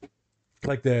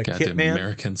 Like the Goddamn Kit Man?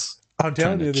 Americans. I'm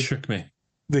telling you, trick me.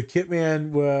 The Kit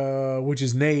Man, which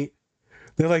is Nate.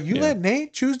 They're like, you let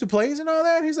Nate choose the plays and all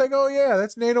that? He's like, oh yeah,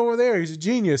 that's Nate over there. He's a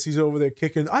genius. He's over there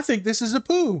kicking. I think this is a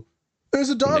poo. There's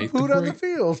a dog Nate pooed on the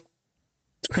field.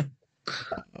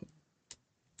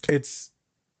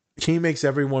 He makes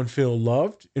everyone feel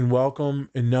loved and welcome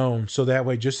and known. So that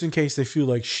way, just in case they feel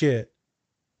like shit,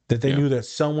 that they knew that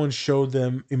someone showed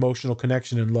them emotional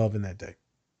connection and love in that day.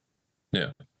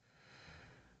 Yeah.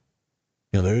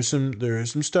 You know, there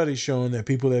is some studies showing that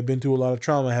people that have been through a lot of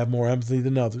trauma have more empathy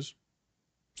than others.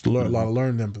 It's a lot of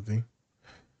learned empathy.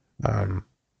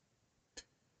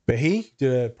 But he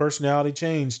did a personality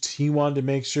change. He wanted to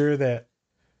make sure that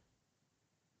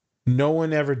no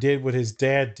one ever did what his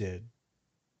dad did.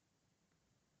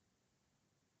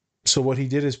 So what he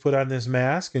did is put on this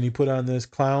mask and he put on this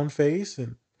clown face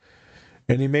and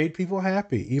he made people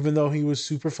happy, even though he was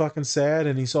super fucking sad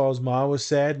and he saw his mom was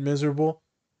sad and miserable.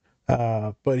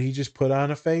 But he just put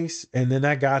on a face, and then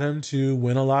that got him to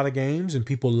win a lot of games, and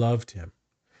people loved him.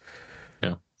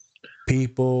 Yeah.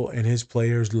 People and his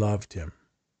players loved him.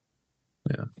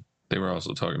 Yeah. They were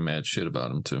also talking mad shit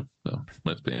about him too. So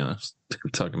let's be honest. They were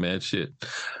talking mad shit,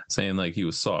 saying like he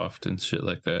was soft and shit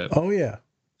like that. Oh yeah.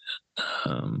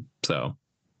 So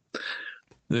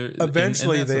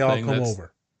eventually they all come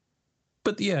over.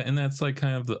 But yeah, and that's like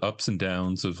kind of the ups and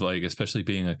downs of like, especially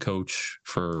being a coach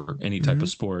for any type of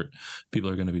sport, people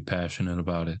are going to be passionate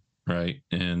about it, right?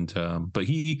 And but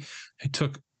he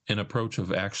took an approach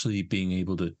of actually being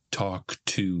able to talk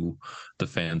to the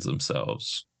fans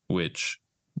themselves, which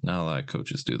not a lot of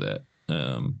coaches do that,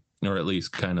 or at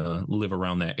least kind of live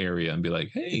around that area and be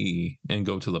like, hey, and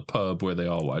go to the pub where they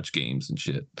all watch games and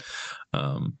shit.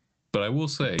 But I will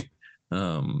say,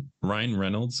 Ryan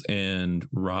Reynolds and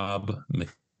Rob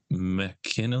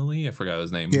McKinley, I forgot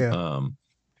his name. Yeah.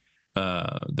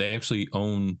 They actually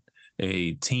own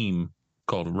a team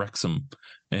called Wrexham,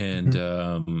 and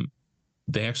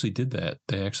they actually did that.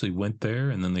 They actually went there,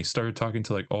 and then they started talking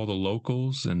to like all the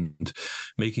locals and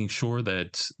making sure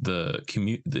that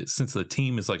since the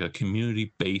team is like a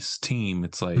community-based team,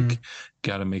 it's like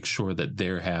got to make sure that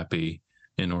they're happy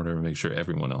in order to make sure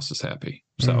everyone else is happy.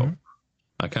 So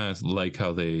I kind of like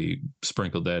how they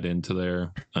sprinkled that into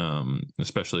there.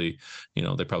 Especially,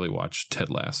 they probably watched Ted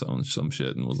Lasso and some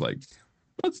shit and was like,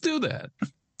 let's do that.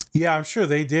 Yeah, I'm sure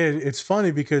they did. It's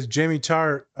funny because Jamie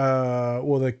Tart,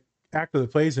 the actor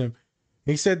that plays him,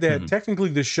 he said that technically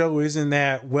the show isn't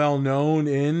that well known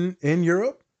in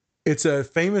Europe. It's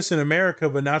famous in America,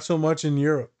 but not so much in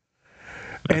Europe.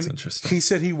 That's and interesting. He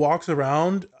said he walks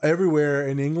around everywhere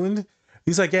in England.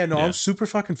 He's like, yeah, no, I'm super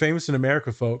fucking famous in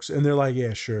America, folks. And they're like,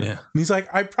 yeah, sure. Yeah. And he's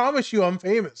like, I promise you I'm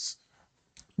famous.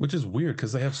 Which is weird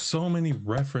because they have so many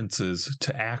references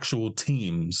to actual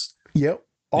teams. Yep.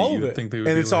 All of it. And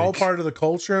it's all part of the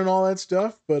culture and all that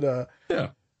stuff. But yeah,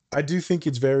 I do think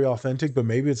it's very authentic, but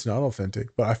maybe it's not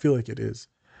authentic. But I feel like it is.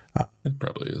 It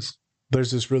probably is.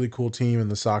 There's this really cool team in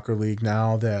the soccer league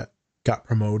now that got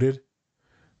promoted.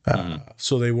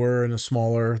 So they were in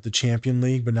the champion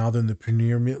league, but now they're in the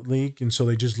Premier League. And so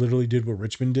they just literally did what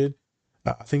Richmond did.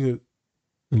 I think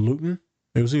Luton.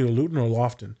 It was either Luton or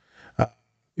Lofton.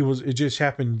 It just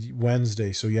happened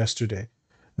Wednesday, so yesterday,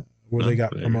 where they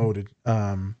got promoted.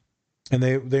 And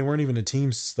they weren't even a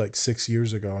team like 6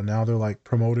 years ago. And now they're like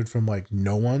promoted from like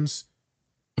no ones.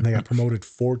 And they got promoted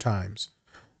 4 times.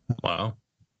 Wow.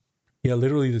 Yeah,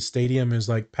 literally the stadium is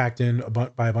like packed in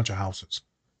by a bunch of houses.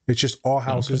 It's just all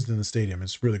houses in the stadium.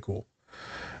 It's really cool.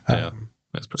 That's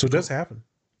so it does happen.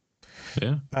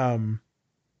 Yeah.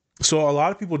 So a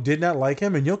lot of people did not like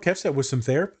him, and you'll catch that with some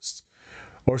therapists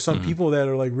or some people that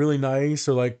are like really nice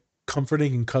or like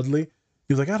comforting and cuddly.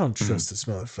 You're like, I don't trust this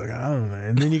motherfucker. I don't know.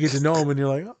 And then you get to know him, and you're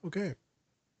like, oh, okay.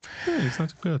 Yeah, he's not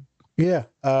too good. Yeah.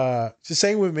 It's the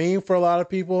same with me for a lot of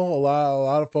people. A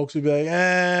lot of folks would be like,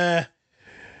 and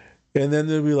then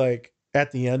they'll be like,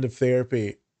 at the end of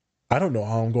therapy, I don't know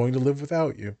how I'm going to live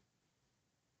without you.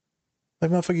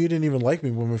 Like, motherfucker, you didn't even like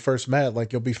me when we first met.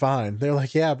 Like, you'll be fine. They're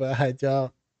like, yeah, but I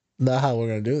don't know how we're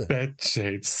going to do that. That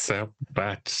changed so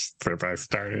much since I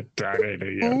started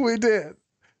dating you. Oh, we did.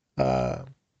 There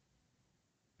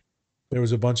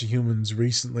was a bunch of humans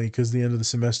recently because the end of the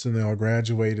semester and they all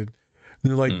graduated. And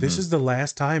they're like, this is the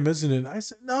last time, isn't it? I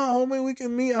said, no, homie, we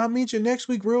can meet. I'll meet you next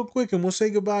week real quick and we'll say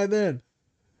goodbye then.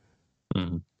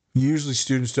 Usually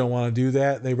students don't want to do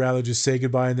that. They rather just say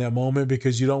goodbye in that moment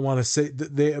because you don't want to say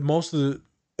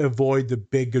avoid the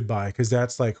big goodbye because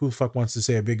that's like, who the fuck wants to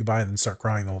say a big goodbye and then start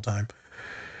crying the whole time?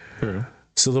 True.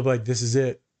 So they'll be like, this is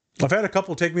it. I've had a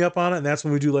couple take me up on it, and that's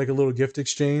when we do like a little gift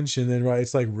exchange, and then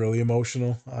it's like really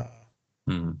emotional.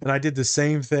 And I did the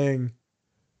same thing.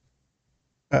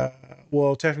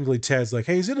 Well, technically, Ted's like,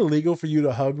 "Hey, is it illegal for you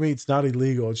to hug me?" It's not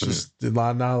illegal. It's just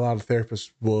not a lot of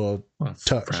therapists will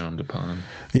touch. Frowned upon.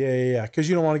 Yeah. Because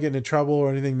you don't want to get into trouble or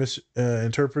anything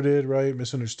misinterpreted, right?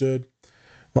 Misunderstood.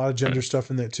 A lot of gender stuff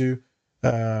in that too.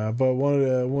 But one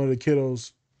of the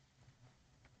kiddos,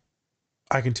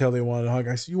 I can tell they wanted a hug.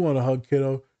 I said, "You want a hug,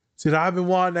 kiddo?" He said, "I've been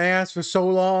wanting to ask for so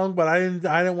long, but I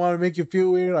didn't want to make you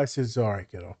feel weird." I said, "It's all right,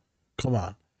 kiddo. Come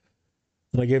on."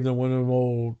 And I gave them one of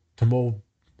them old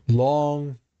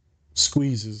long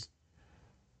squeezes,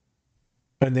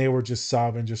 and they were just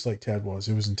sobbing, just like Ted was.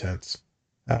 It was intense.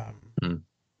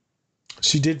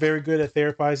 She did very good at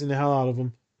therapizing the hell out of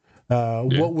him.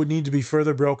 What would need to be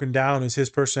further broken down is his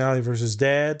personality versus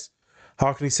Dad's.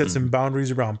 How can he set some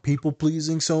boundaries around people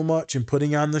pleasing so much and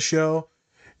putting on the show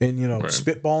and,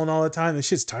 spitballing all the time? That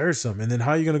shit's tiresome. And then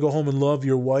how are you going to go home and love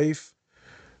your wife,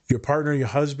 your partner, your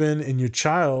husband, and your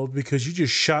child because you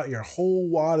just shot your whole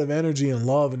wad of energy and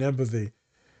love and empathy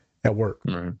at work?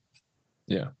 Right.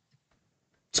 Yeah.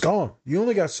 It's gone. You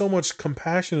only got so much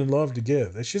compassion and love to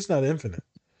give. That shit's not infinite.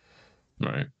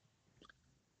 Right.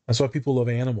 That's why people love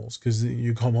animals, because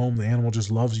you come home, the animal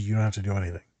just loves you. You don't have to do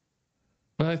anything.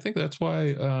 But I think that's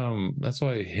why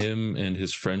him and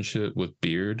his friendship with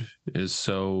Beard is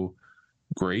so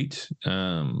great,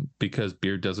 because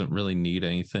Beard doesn't really need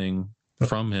anything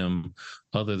from him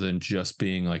other than just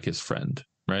being like his friend,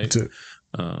 right?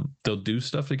 They'll do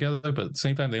stuff together, but at the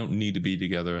same time, they don't need to be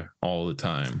together all the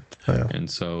time. Yeah. And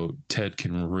so Ted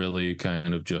can really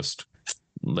kind of just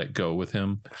let go with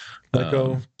him. Let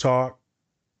go, talk,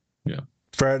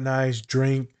 fraternize,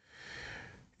 drink,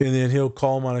 and then he'll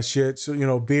call him on his shit.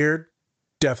 So, Beard,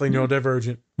 definitely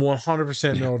neurodivergent,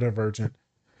 100% neurodivergent.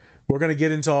 We're going to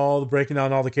get into breaking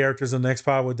down all the characters in the next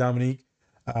pod with Dominique.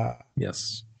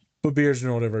 Yes. But Beard's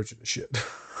neurodivergent as shit.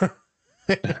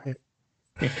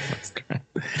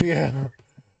 Yeah.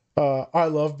 I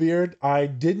love Beard. I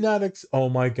did not. Oh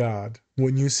my God.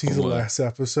 When you see the last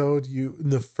episode, in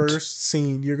the first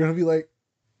scene, you're going to be like,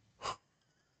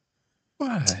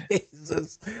 why?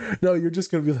 Jesus. No, you're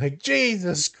just going to be like,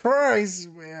 Jesus Christ,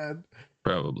 man.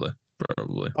 Probably.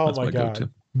 Oh That's my God. go-to.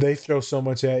 They throw so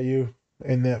much at you.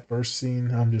 in that first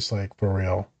scene. I'm just like, for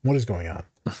real, what is going on?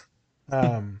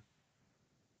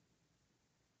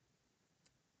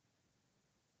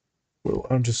 Well,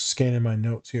 I'm just scanning my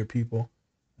notes here, people.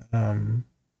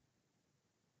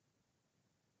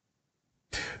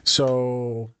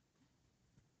 So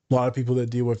a lot of people that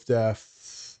deal with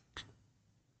death,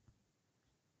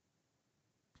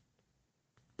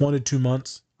 1 to 2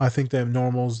 months. I think that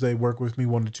normals, they work with me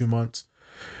 1 to 2 months,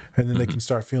 and then they can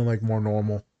start feeling like more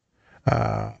normal.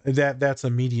 That's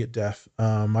immediate death.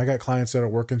 I got clients that are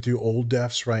working through old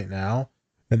deaths right now,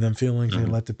 and then feeling they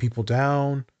let the people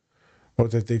down, or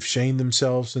that they've shamed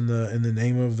themselves in the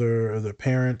name of their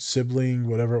parent, sibling,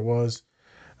 whatever it was.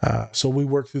 So we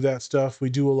work through that stuff. We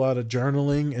do a lot of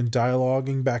journaling and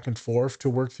dialoguing back and forth to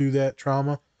work through that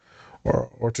trauma,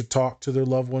 or to talk to their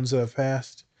loved ones that have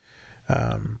passed.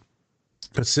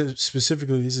 But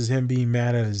specifically, this is him being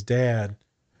mad at his dad.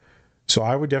 So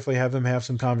I would definitely have him have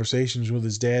some conversations with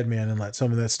his dad, man, and let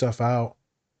some of that stuff out.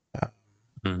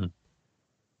 And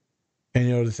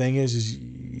the thing is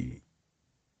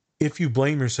if you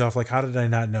blame yourself, like, how did I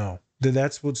not know? Then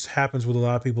that's what happens with a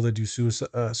lot of people that do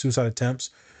suicide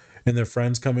attempts, and their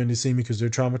friends come in to see me because they're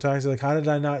traumatized. They're like, how did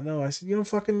I not know? I said, you don't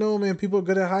fucking know, man. People are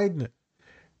good at hiding it.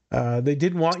 They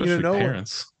didn't want Especially you to know.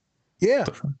 Parents. Yeah,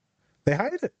 they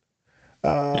hide it.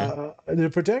 To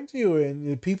protect you,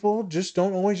 and people just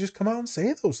don't always just come out and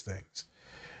say those things.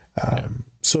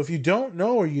 So if you don't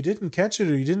know, or you didn't catch it,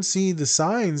 or you didn't see the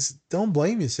signs, don't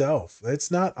blame yourself.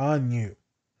 It's not on you.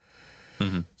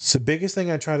 It's the biggest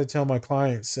thing I try to tell my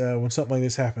clients when something like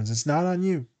this happens. It's not on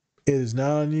you. It is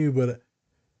not on you, but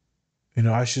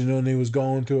I should have known he was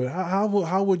going through it.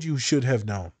 How would you should have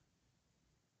known?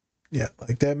 Yeah,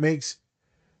 like that makes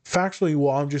factually,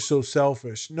 well, I'm just so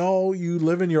selfish. No, you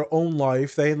live in your own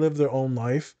life. They live their own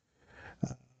life.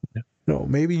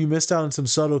 Maybe you missed out on some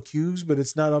subtle cues, but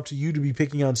it's not up to you to be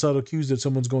picking on subtle cues that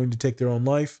someone's going to take their own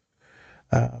life.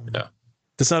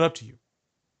 That's not up to you.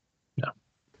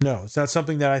 No, it's not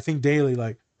something that I think daily,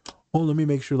 like, oh, let me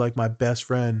make sure, like, my best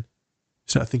friend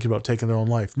is not thinking about taking their own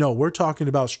life. No, we're talking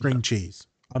about string cheese.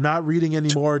 I'm not reading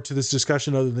any more to this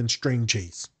discussion other than string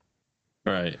cheese.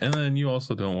 Right. And then you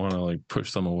also don't want to like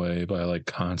push them away by like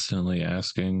constantly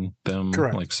asking them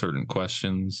like certain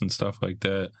questions and stuff like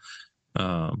that.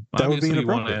 That obviously would be you want to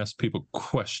inappropriate. ask people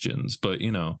questions, but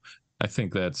I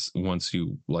think that's once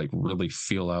you like really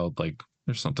feel out like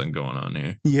there's something going on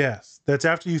here. Yes. That's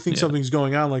after you think something's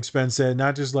going on, like Spence said,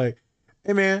 not just like,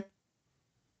 hey man,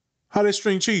 how that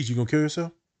string cheese? You gonna kill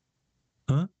yourself?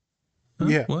 Huh?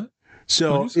 Yeah. What?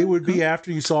 So it would be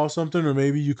after you saw something, or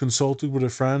maybe you consulted with a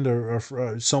friend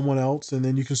or someone else, and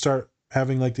then you can start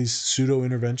having like these pseudo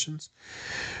interventions.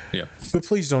 Yeah. But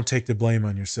please don't take the blame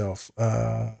on yourself.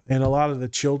 And a lot of the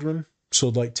children, so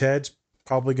like Ted's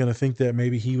probably going to think that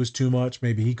maybe he was too much,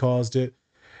 maybe he caused it,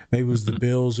 maybe it was the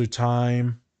bills or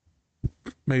time,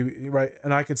 maybe, right?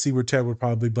 And I can see where Ted would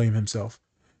probably blame himself,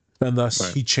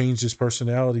 unless he changed his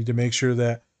personality to make sure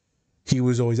that he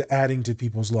was always adding to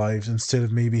people's lives instead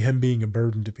of maybe him being a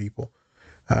burden to people.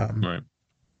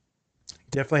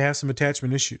 Definitely has some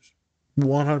attachment issues.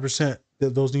 100%.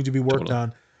 Those need to be worked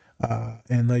on.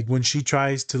 And like when she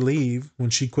tries to leave, when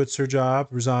she quits her job,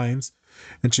 resigns,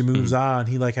 and she moves on,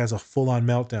 he like has a full on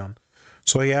meltdown.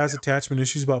 So he has attachment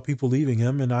issues about people leaving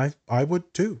him, and I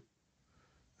would too.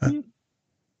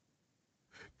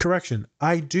 Correction,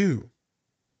 I do.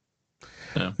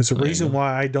 There's a reason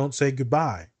why I don't say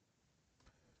goodbye.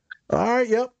 All right,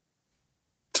 yep.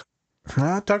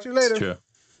 I'll talk to you later. True.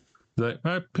 Like,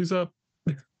 all right, peace up.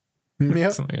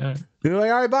 Yep. Yeah. You're like,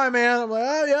 all right, bye, man. I'm like,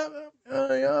 oh,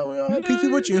 yeah, peace be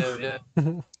with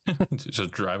you.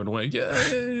 Just driving away. Yeah.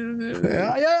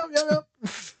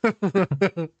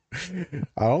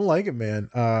 I don't like it, man.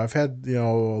 I've had, a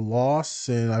loss,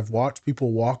 and I've watched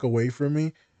people walk away from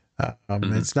me.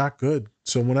 It's not good.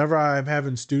 So whenever I'm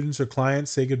having students or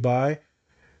clients say goodbye,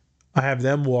 I have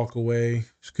them walk away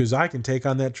because I can take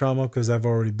on that trauma because I've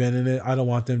already been in it. I don't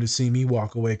want them to see me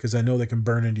walk away because I know they can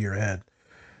burn into your head,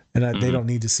 and they don't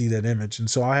need to see that image. And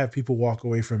so I have people walk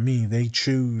away from me. They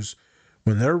choose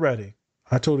when they're ready.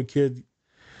 I told a kid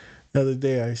the other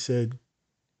day, I said,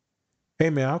 hey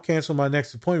man, I'll cancel my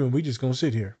next appointment. We just going to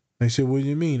sit here. They said, what do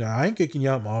you mean? I ain't kicking you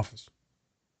out of my office.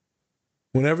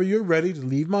 Whenever you're ready to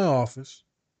leave my office,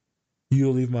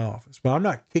 you'll leave my office. But I'm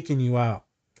not kicking you out.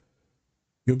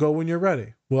 You'll go when you're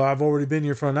ready. Well, I've already been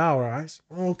here for an hour. I said,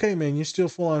 well, okay, man, you're still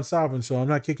full on sobbing, so I'm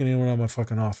not kicking anyone out of my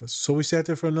fucking office. So we sat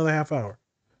there for another half hour.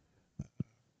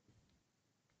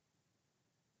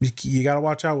 You got to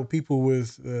watch out with people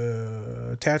with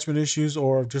attachment issues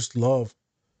or just love.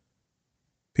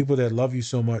 people that love you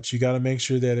so much, you got to make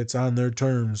sure that it's on their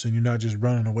terms and you're not just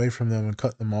running away from them and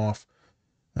cutting them off.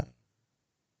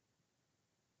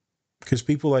 Because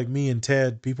people like me and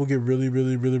Ted, people get really,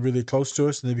 really, really, really close to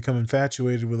us and they become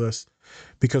infatuated with us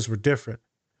because we're different.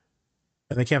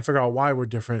 And they can't figure out why we're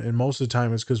different. And most of the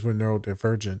time it's because we're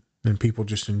neurodivergent and people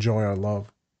just enjoy our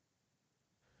love.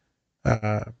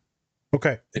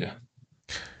 Okay. Yeah.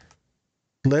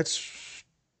 Let's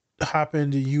hop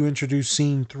into you introduce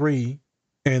scene 3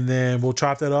 and then we'll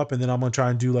chop that up and then I'm going to try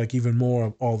and do like even more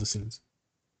of all the scenes.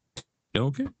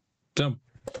 Okay. So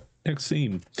next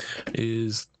scene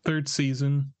is 3rd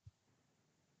season.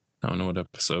 I don't know what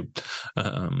episode. I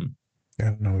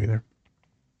don't know either.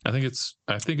 I think it's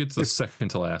the second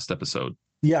to last episode.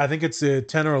 Yeah, I think it's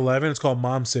 10 or 11. It's called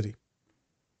Mom City.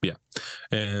 Yeah.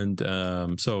 And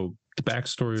so the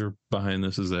backstory behind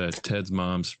this is that Ted's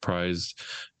mom surprised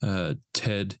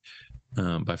Ted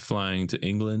by flying to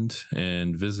England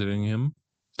and visiting him.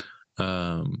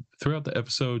 Throughout the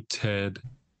episode, Ted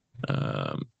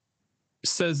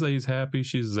says that he's happy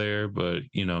she's there, but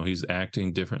he's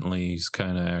acting differently. He's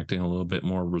kind of acting a little bit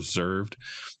more reserved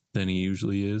than he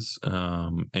usually is.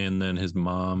 And then his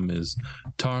mom is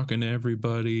talking to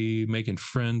everybody, making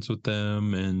friends with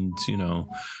them, and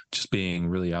just being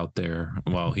really out there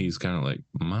while he's kind of like,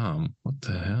 Mom, what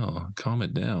the hell? Calm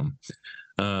it down.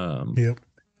 Yep.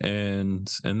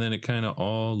 And then it kind of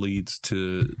all leads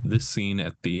to this scene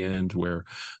at the end where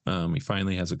he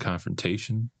finally has a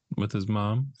confrontation with his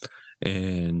mom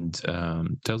and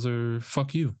tells her,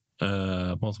 fuck you,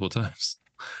 multiple times.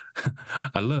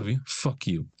 I love you. Fuck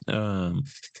you.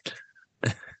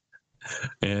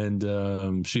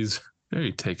 And she's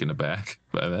very taken aback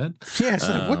by that. Yeah, it's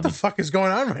like, what the fuck is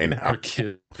going on right now? Our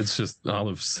kid, it's just all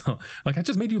of like, I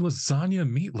just made you lasagna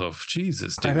meatloaf.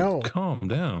 Jesus, dude, I know. Calm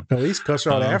down. At least cuss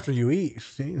her out after you eat.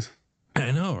 Jeez. I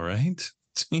know, right?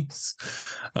 Jeez.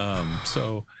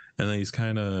 So, and then he's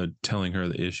kind of telling her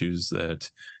the issues that,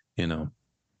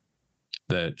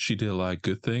 that she did a lot of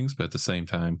good things, but at the same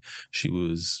time, she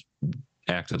was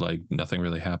acted like nothing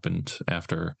really happened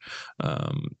after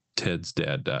Ted's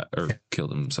dad died or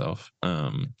killed himself.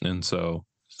 And so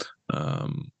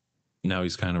now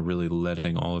he's kind of really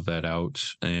letting all of that out.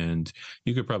 And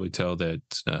you could probably tell that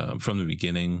from the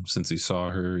beginning, since he saw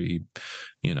her, he,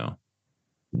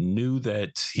 knew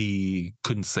that he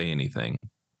couldn't say anything,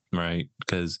 right?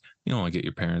 Because you don't want to get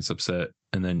your parents upset.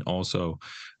 And then also,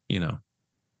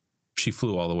 she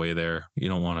flew all the way there. You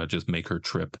don't want to just make her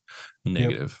trip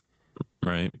negative,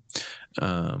 right?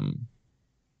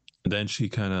 Then she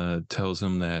kind of tells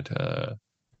him that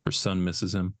her son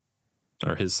misses him,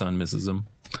 or his son misses him,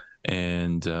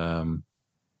 and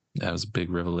that was a big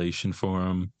revelation for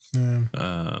him.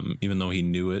 Even though he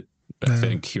knew it, I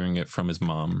think hearing it from his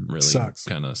mom really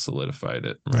kind of solidified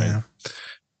it, right? Yeah.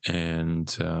 And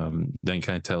then he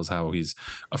kind of tells how he's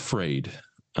afraid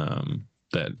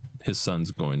that his son's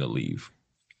going to leave.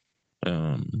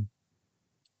 And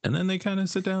then they kind of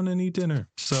sit down and eat dinner.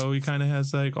 So he kind of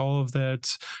has like all of that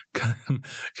kind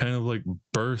of like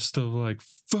burst of like,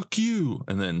 fuck you.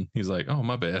 And then he's like, oh,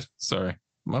 my bad. Sorry,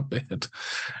 my bad.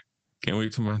 Can't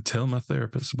wait to tell my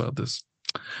therapist about this.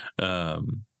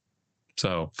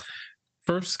 So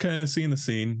first kind of seeing the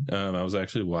scene, I was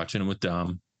actually watching it with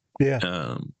Dom.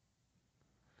 Yeah.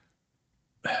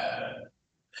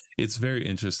 It's very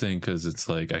interesting because it's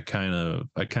like I kind of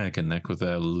connect with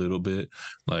that a little bit.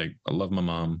 Like, I love my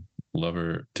mom, love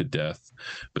her to death,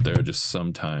 but there are just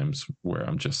some times where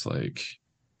I'm just like,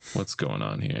 what's going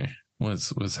on here?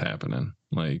 What's happening?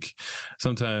 Like,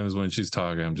 sometimes when she's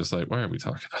talking, I'm just like, why are we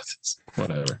talking about this?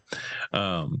 Whatever.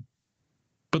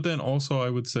 But then also I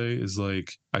would say is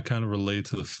like, I kind of relate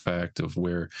to the fact of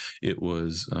where it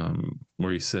was,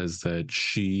 where he says that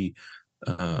she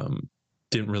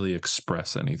didn't really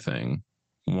express anything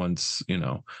once,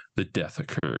 the death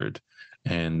occurred,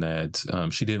 and that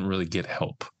she didn't really get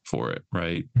help for it,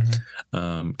 right?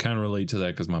 Mm-hmm. Kind of relate to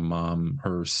that because my mom,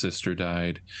 her sister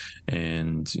died,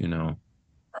 and,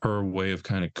 her way of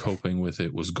kind of coping with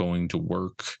it was going to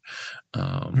work.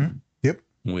 Yep.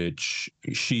 Which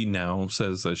she now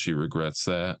says that she regrets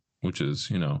that, which is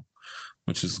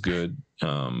good.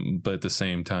 But at the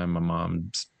same time, my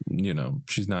mom's,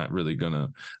 she's not really gonna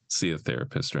see a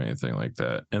therapist or anything like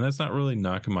that. And that's not really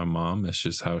knocking my mom. That's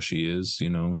just how she is,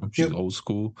 she's old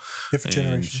school. Different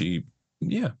generation.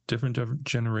 Different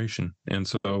generation. And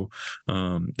so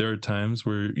there are times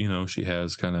where, she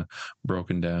has kind of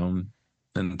broken down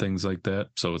and things like that.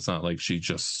 So it's not like she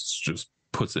just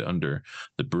puts it under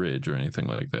the bridge or anything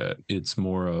like that. It's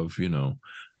more of,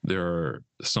 there are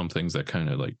some things that kind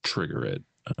of like trigger it.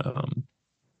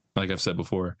 Like I've said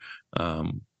before,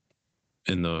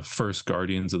 in the first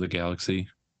Guardians of the Galaxy,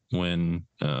 when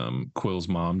Quill's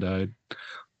mom died,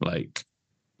 like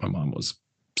my mom was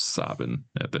sobbing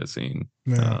at that scene.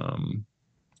 Yeah.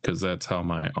 Because that's how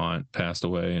my aunt passed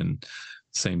away, and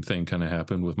same thing kind of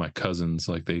happened with my cousins.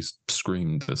 Like they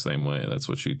screamed the same way. That's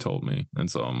what she told me, and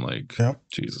so I'm like, Yep.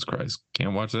 Jesus Christ,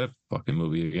 can't watch that fucking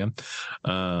movie again.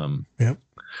 Yep.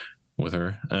 With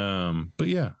her. But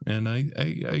yeah, and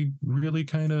I really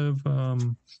kind of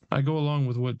I go along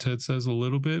with what Ted says a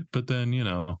little bit, but then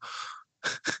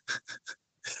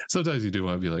sometimes you do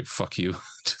want to be like, fuck you.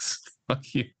 Just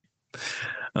fuck you.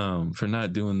 For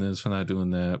not doing this, for not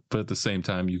doing that. But at the same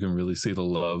time, you can really see the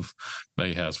love that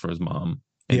he has for his mom,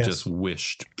 and just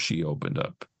wished she opened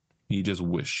up. He just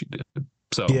wished she did.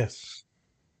 So yes,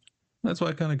 that's what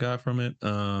I kind of got from it.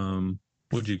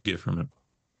 What'd you get from it?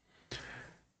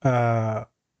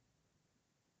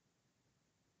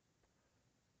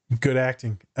 Good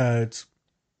acting. It's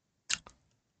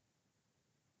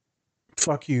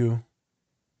fuck you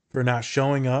for not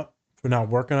showing up, for not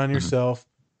working on yourself,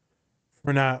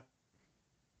 for not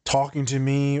talking to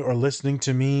me or listening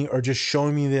to me or just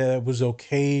showing me that it was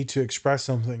okay to express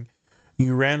something.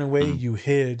 You ran away, you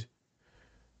hid,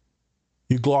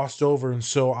 you glossed over. And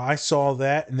so I saw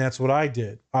that, and that's what I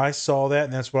did. I saw that,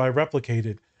 and that's what I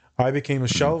replicated. I became a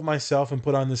shell of myself and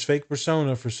put on this fake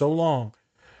persona for so long.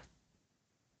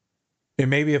 And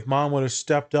maybe if mom would have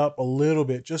stepped up a little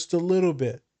bit, just a little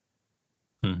bit,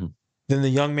 then the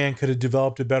young man could have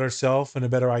developed a better self and a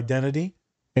better identity,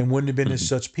 and wouldn't have been as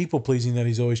such people-pleasing that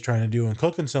he's always trying to do and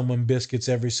cooking someone biscuits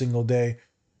every single day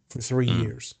for 3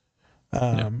 years.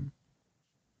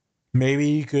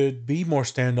 Maybe he could be more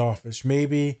standoffish.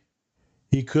 Maybe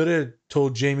he could have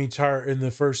told Jamie Tart in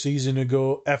the first season to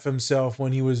go F himself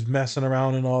when he was messing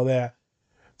around and all that.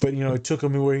 But, it took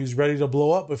him where he was ready to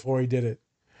blow up before he did it.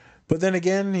 But then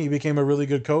again, he became a really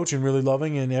good coach and really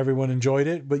loving, and everyone enjoyed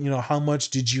it. But, how much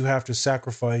did you have to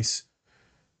sacrifice?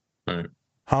 Right.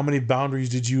 How many boundaries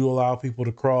did you allow people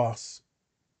to cross?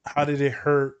 How did it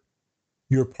hurt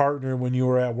your partner when you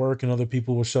were at work and other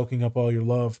people were soaking up all your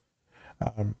love?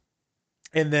 And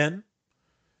then,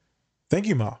 thank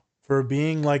you, Ma, for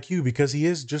being like you, because he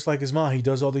is just like his mom. He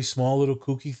does all these small little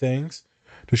kooky things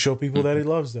to show people that he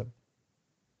loves them.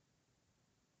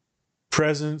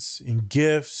 Presents and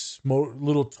gifts,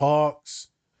 little talks,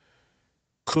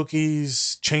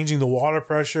 cookies, changing the water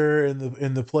pressure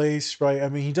in the place, right? I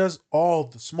mean, he does all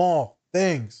the small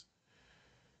things.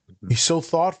 He's so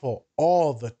thoughtful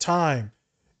all the time.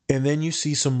 And then you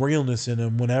see some realness in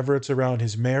him whenever it's around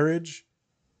his marriage.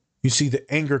 You see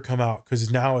the anger come out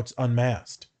because now it's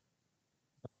unmasked.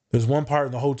 There's one part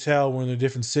in the hotel, we're in a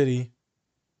different city,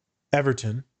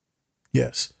 Everton.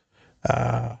 Yes.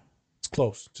 It's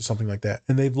close to something like that.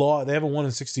 And they haven't won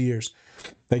in 60 years.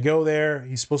 They go there.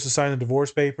 He's supposed to sign the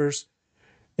divorce papers.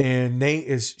 And Nate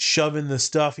is shoving the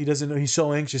stuff. He doesn't know. He's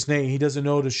so anxious, Nate. He doesn't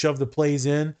know to shove the plays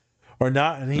in or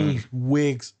not. And he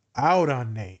wigs out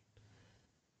on Nate.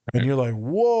 And you're like,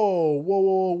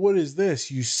 whoa, what is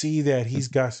this? You see that he's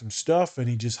got some stuff and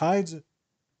he just hides it.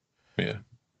 Yeah.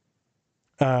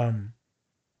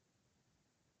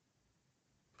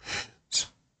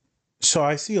 So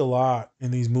I see a lot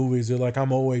in these movies. They're like,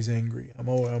 I'm always angry. I'm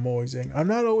always angry. I'm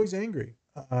not always angry.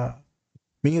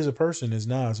 Me as a person is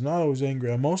not. I'm not always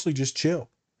angry. I'm mostly just chill.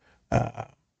 And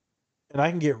I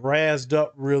can get razzed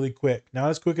up really quick. Not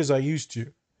as quick as I used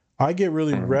to. I get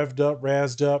really revved up,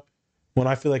 razzed up when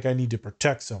I feel like I need to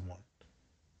protect someone.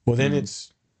 Well, then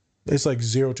it's like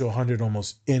 0 to 100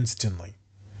 almost instantly.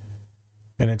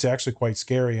 And it's actually quite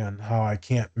scary on how I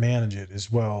can't manage it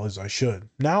as well as I should.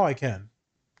 Now I can.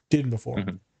 Didn't before.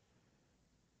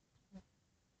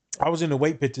 I was in the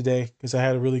weight pit today because I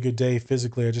had a really good day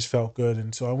physically. I just felt good.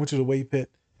 And so I went to the weight pit.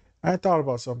 I thought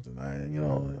about something.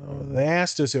 They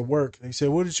asked us at work. They said,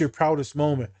 what is your proudest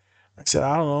moment? I said,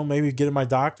 I don't know, maybe getting my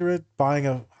doctorate, buying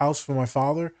a house for my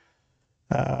father.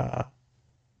 And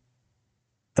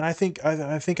I think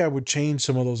I would change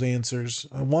some of those answers.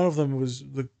 One of them was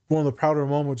one of the prouder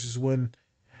moments is when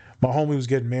my homie was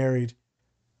getting married,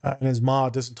 and his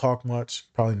mom doesn't talk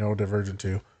much, probably neurodivergent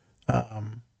too,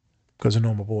 because I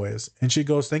know my boy is. And she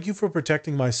goes, "Thank you for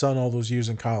protecting my son all those years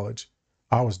in college."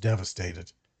 I was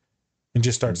devastated, and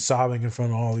just started sobbing in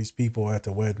front of all these people at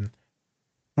the wedding.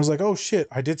 I was like, "Oh shit,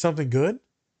 I did something good."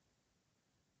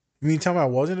 You mean tell me I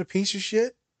wasn't a piece of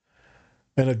shit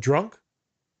and a drunk?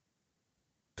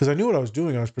 Because I knew what I was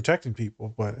doing. I was protecting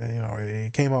people, but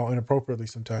it came out inappropriately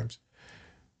sometimes.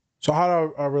 So how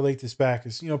do I relate this back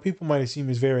is, people might have seen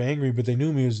me as very angry, but they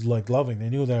knew me as like loving. They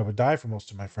knew that I would die for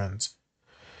most of my friends.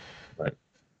 Right.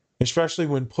 Especially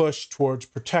when pushed towards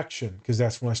protection, because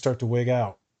that's when I start to wig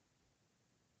out.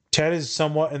 Ted is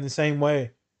somewhat in the same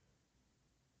way.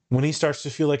 When he starts to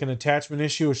feel like an attachment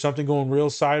issue or something going real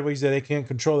sideways that they can't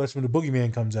control, that's when the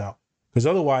boogeyman comes out. Because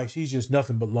otherwise, he's just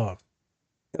nothing but love.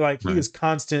 Like, he is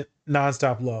constant,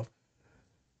 nonstop love.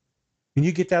 And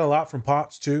you get that a lot from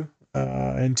Pops, too,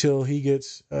 until he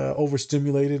gets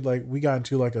overstimulated. Like, we got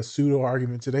into, like, a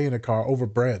pseudo-argument today in a car over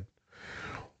bread.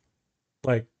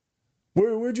 Like,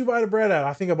 where'd you buy the bread at?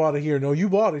 I think I bought it here. No, you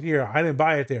bought it here. I didn't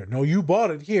buy it there. No, you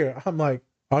bought it here. I'm like,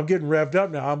 I'm getting revved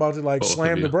up now. I'm about to, like,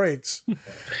 slam the brakes.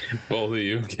 Both of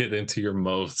you get into your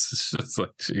mouths. It's just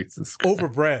like, Jesus. Over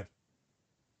bread.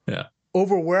 Yeah.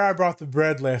 Over where I brought the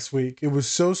bread last week. It was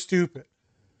so stupid.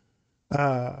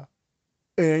 And,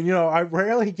 you know, I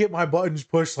rarely get my buttons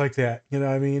pushed like that. You know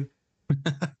what I mean?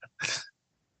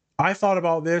 I thought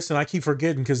about this, and I keep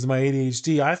forgetting because of my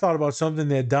ADHD. I thought about something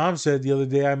that Dom said the other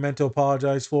day I meant to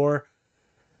apologize for.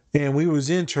 And we was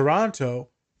in Toronto,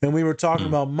 and we were talking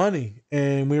about money.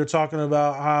 And we were talking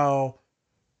about how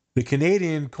the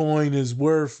Canadian coin is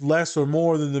worth less or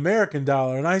more than the American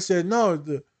dollar. And I said, no,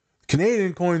 the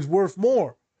Canadian coin's worth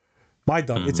more. My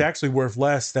dumb, it's actually worth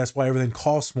less. That's why everything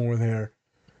costs more there.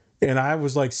 And I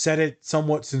was like, said it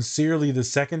somewhat sincerely the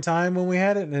second time when we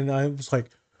had it. And I was like,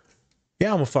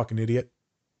 yeah, I'm a fucking idiot.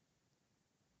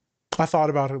 I thought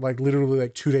about it like literally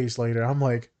like 2 days later. I'm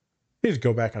like, I need to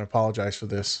go back and apologize for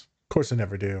this. Of course I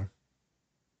never do.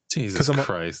 Jesus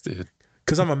Christ, dude.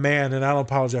 Because I'm a man and I don't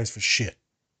apologize for shit.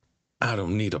 I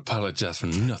don't need to apologize for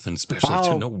nothing, especially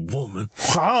to no woman.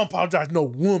 I don't apologize to no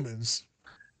woman's.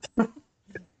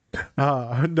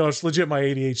 No, it's legit my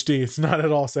ADHD. It's not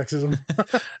at all sexism.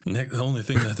 The only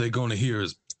thing that they're going to hear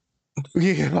is...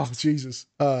 Yeah, oh, Jesus.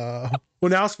 Well,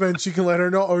 now, Spence, she can let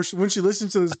her know, or when she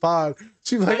listens to this pod,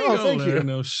 she'll be like, oh, thank you.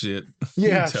 No shit.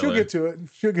 Yeah, she'll get to it.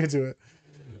 She'll get to it.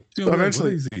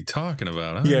 Eventually. What is he talking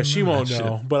about? Yeah, she won't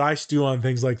know, but I stew on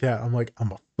things like that. I'm like,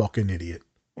 I'm a fucking idiot.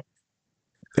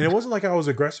 And it wasn't like I was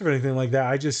aggressive or anything like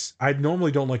that. I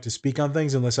normally don't like to speak on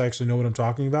things unless I actually know what I'm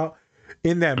talking about.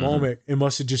 In that moment, it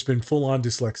must have just been full on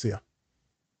dyslexia.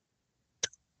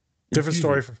 Different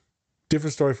story for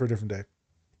a different day.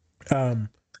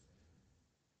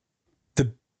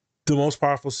 The most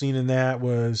powerful scene in that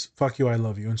was "Fuck you, I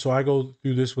love you," and so I go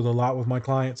through this with a lot with my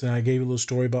clients, and I gave a little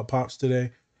story about Pops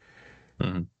today.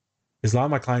 Because a lot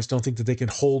of my clients don't think that they can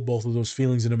hold both of those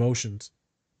feelings and emotions.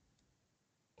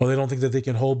 Or they don't think that they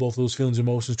can hold both of those feelings and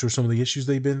emotions to some of the issues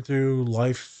they've been through,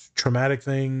 life, traumatic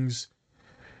things,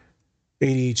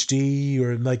 ADHD,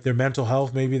 or like their mental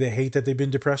health. Maybe they hate that they've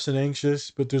been depressed and anxious,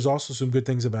 but there's also some good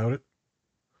things about it.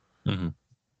 I'm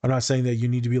not saying that you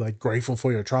need to be like grateful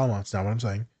for your trauma. That's not what I'm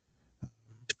saying.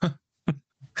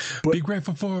 Be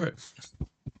grateful for it.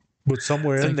 But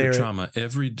somewhere Thank in there, your trauma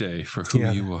every day for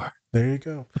who you are. There you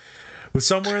go. But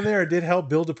somewhere in there, it did help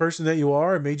build the person that you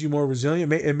are. It made you more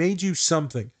resilient. It made you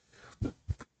something.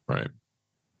 Right.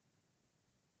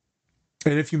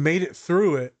 And if you made it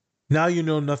through it, now you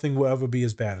know nothing will ever be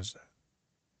as bad as that.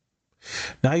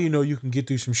 Now you know you can get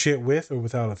through some shit with or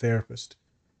without a therapist.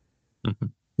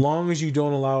 Long as you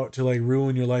don't allow it to like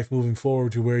ruin your life moving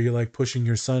forward to where you're like pushing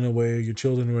your son away, your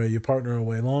children away, your partner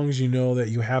away. Long as you know that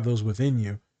you have those within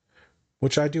you,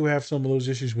 which I do have some of those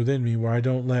issues within me where I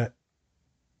don't let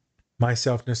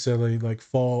myself necessarily like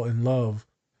fall in love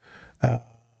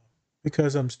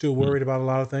because I'm still worried about a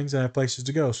lot of things and I have places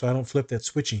to go. So I don't flip that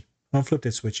switchy. But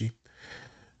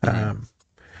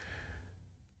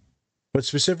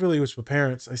specifically with my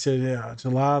parents, I said, yeah, it's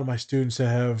a lot of my students that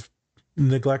have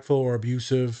neglectful or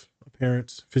abusive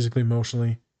parents, physically,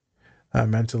 emotionally,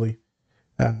 mentally.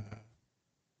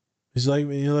 He's like,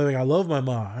 I love my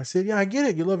mom. I said, yeah, I get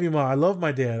it. You love your mom. I love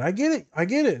my dad. I get it.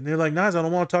 And they're like, Nas, I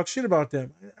don't want to talk shit about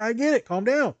them. I get it. Calm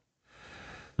down.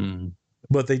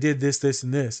 But they did this, this,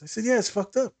 and this. I said, yeah, it's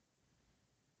fucked up.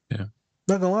 Yeah.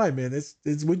 Not gonna lie, man. It's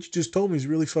what you just told me is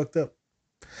really fucked up.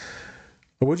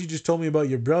 Or what you just told me about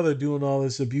your brother doing all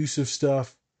this abusive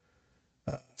stuff,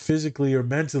 physically or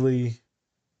mentally,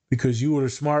 because you were the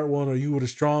smart one or you were the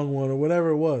strong one or whatever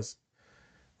it was.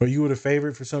 Or you were the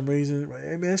favorite for some reason.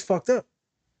 I mean, it's fucked up.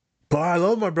 But I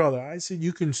love my brother. I said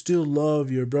you can still love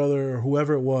your brother or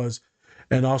whoever it was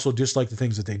and also dislike the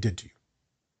things that they did to you.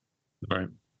 Right.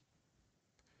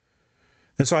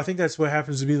 And so I think that's what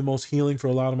happens to be the most healing for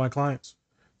a lot of my clients,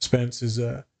 Spence, is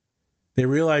they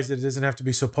realize that it doesn't have to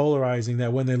be so polarizing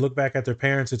that when they look back at their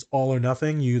parents, it's all or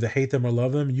nothing. You either hate them or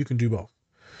love them. You can do both.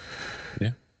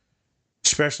 Yeah.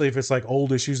 Especially if it's like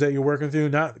old issues that you're working through,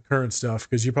 not the current stuff,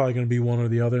 because you're probably going to be one or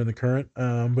the other in the current.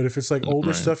 But if it's like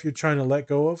older stuff you're trying to let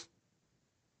go of,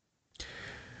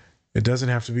 it doesn't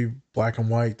have to be black and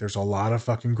white. There's a lot of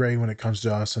fucking gray when it comes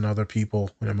to us and other people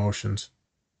and emotions.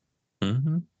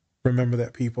 remember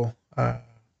that, people. A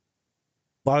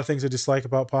lot of things I dislike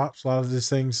about Pops. A lot of these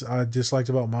things I disliked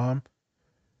about Mom.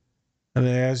 And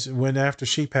after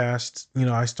she passed,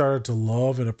 I started to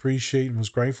love and appreciate and was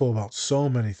grateful about so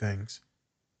many things.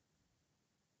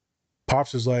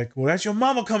 Pops was like, well, that's your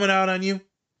mama coming out on you.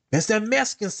 That's that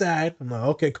Mexican side. I'm like,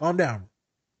 okay, calm down.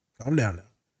 Calm down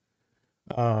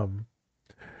now.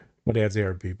 My dad's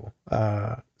Arab, people.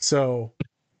 So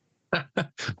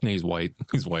He's white.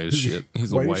 He's white as shit.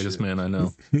 He's the whitest man I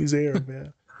know. He's Arab,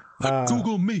 man.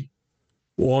 Google me.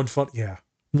 One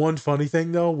funny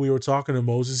thing though, we were talking to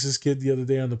Moses' kid the other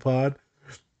day on the pod,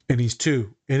 and he's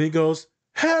 2, and he goes,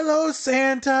 "Hello,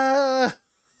 Santa."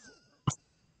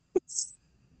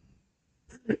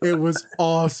 It was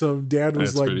awesome. Dad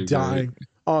was like dying. Great.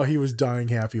 Oh, he was dying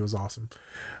happy. It was awesome.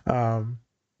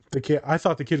 The kid, I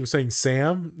thought the kid was saying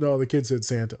Sam. No, the kid said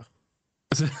Santa.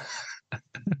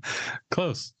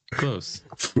 Close.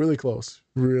 Really close.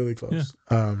 Yeah.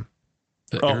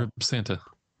 The Arab Santa.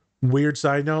 Weird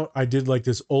side note, I did like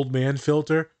this old man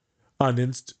filter on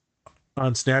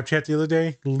Snapchat the other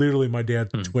day. Literally my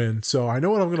dad's twin. So I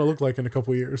know what I'm going to look like in a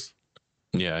couple of years.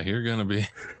 Yeah, you're going to be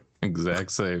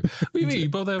exact same. What do you mean? You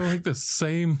both have like the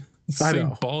same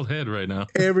bald head right now.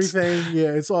 Everything.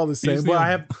 Yeah, it's all the same.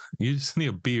 But you just need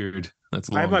a beard. That's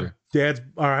longer.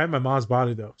 I have my mom's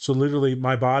body though. So literally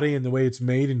my body and the way it's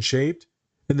made and shaped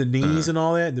and the knees and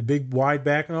all that and the big wide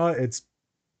back and all that, it's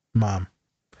Mom.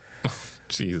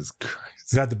 Jesus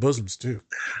Christ. Got the bosoms too.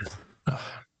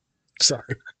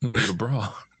 Sorry. Need a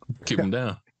bra. Keep them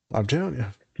down. I'm telling you.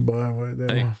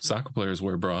 But soccer players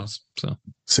wear bras. So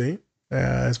see,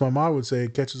 as my mom would say,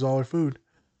 it catches all her food.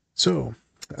 So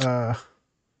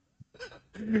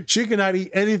she cannot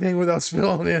eat anything without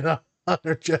spilling it on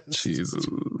her chest. Jesus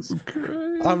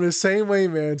Christ. I'm the same way,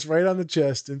 man. It's right on the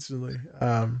chest instantly.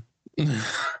 So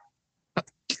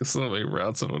many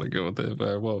routes I want to go with it, but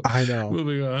I won't. I know.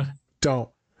 Moving on. Don't.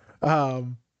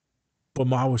 But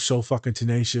Ma was so fucking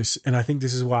tenacious, and I think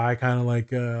this is why I kind of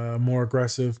like more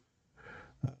aggressive,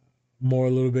 a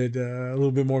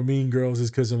little bit more mean girls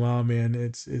is because of Mom, man.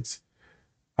 It's.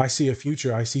 I see a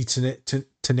future. I see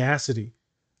tenacity.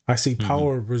 I see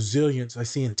power, resilience. I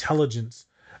see intelligence.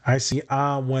 I see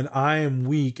when I am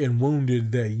weak and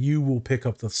wounded, that you will pick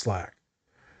up the slack.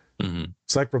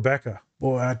 It's like Rebecca.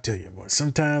 Boy, I tell you what.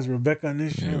 Sometimes Rebecca on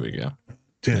this show. Here we go.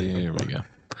 Here we go.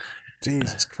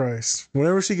 Jesus Christ.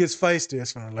 Whenever she gets feisty,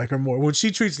 that's when I like her more. When she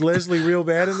treats Leslie real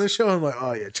bad in this show, I'm like,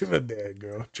 oh yeah, treat her bad,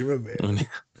 girl. Treat her bad.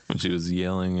 When she was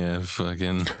yelling at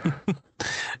fucking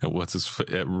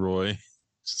at Roy.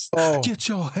 Get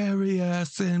your hairy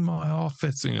ass in my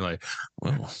office. And you're like,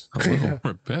 well, hello,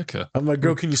 Rebecca. I'm like,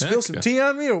 girl, can you spill some tea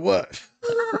on me or what?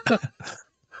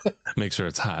 Make sure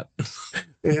it's hot.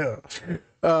 Yeah.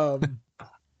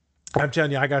 I'm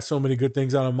telling you, I got so many good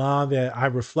things out of Mom that I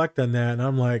reflect on that, and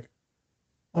I'm like,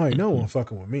 oh, no one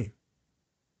fucking with me.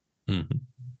 And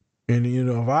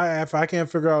if I can't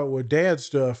figure out what Dad's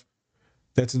stuff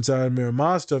that's inside me or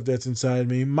Mom's stuff that's inside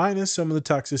me, minus some of the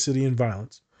toxicity and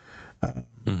violence, I'll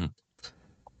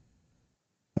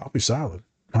be solid.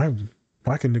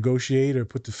 I can negotiate or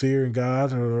put the fear in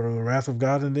God or the wrath of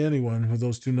God into anyone with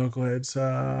those 2 knuckleheads.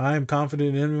 I am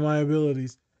confident in my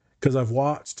abilities because I've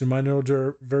watched, and my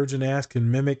neurodivergent ass can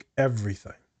mimic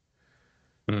everything.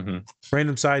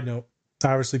 Random side note.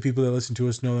 Obviously, people that listen to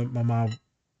us know that my mom,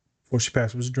 before she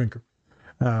passed, was a drinker.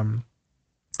 So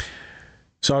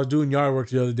I was doing yard work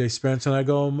the other day, Spence, and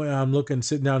I'm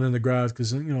sitting down in the garage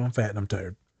because, I'm fat and I'm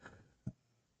tired.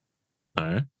 All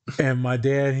right. And my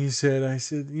dad, I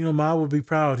said, Ma would be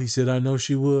proud. He said, I know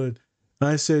she would. And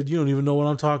I said, you don't even know what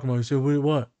I'm talking about. He said,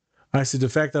 what? I said, the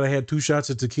fact that I had 2 shots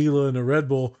of tequila and a Red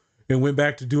Bull and went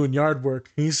back to doing yard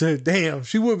work. He said, damn,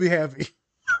 she would be happy.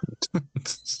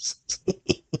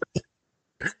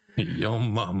 Yo,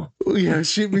 mama. Yeah,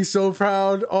 she'd be so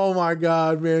proud. Oh my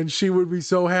God, man. She would be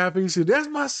so happy. He said, that's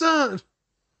my son.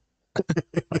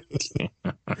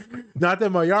 Not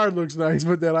that my yard looks nice,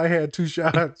 but that I had 2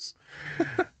 shots.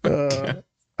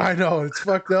 I know it's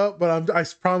fucked up, but I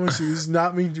promise you, it's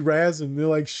not me razzing. They're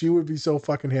like, she would be so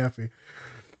fucking happy.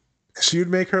 She would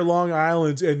make her Long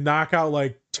Islands and knock out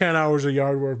like 10 hours of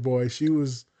yard work, boy. She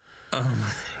was,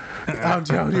 I'm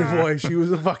telling you, boy, she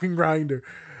was a fucking grinder.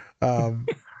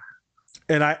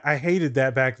 And I hated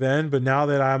that back then, but now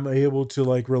that I'm able to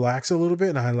like relax a little bit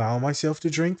and I allow myself to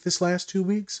drink this last 2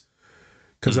 weeks,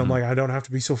 because I'm like, I don't have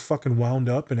to be so fucking wound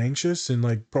up and anxious and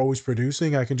like always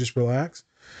producing. I can just relax.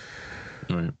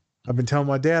 Right. I've been telling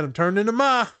my dad I'm turning into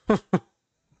Ma.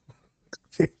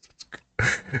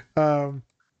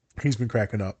 He's been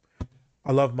cracking up.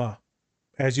 I love Ma.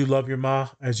 As you love your Ma,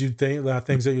 as you think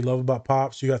things that you love about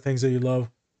Pops, you got things that you love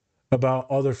about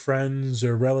other friends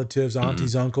or relatives,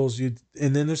 aunties, uncles. And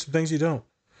then there's some things you don't.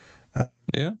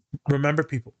 Yeah. Remember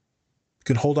people. You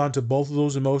can hold on to both of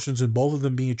those emotions and both of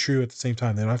them being true at the same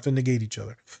time. They don't have to negate each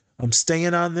other. I'm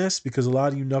staying on this because a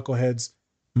lot of you knuckleheads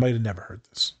might have never heard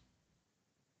this.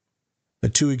 The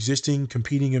two existing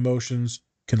competing emotions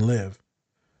can live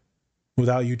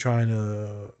without you trying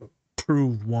to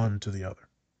prove one to the other.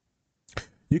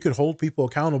 You could hold people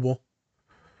accountable.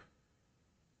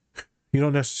 You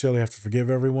don't necessarily have to forgive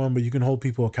everyone, but you can hold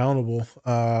people accountable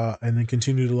and then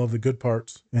continue to love the good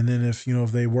parts. And then if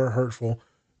they were hurtful,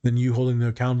 then you holding them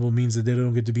accountable means that they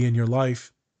don't get to be in your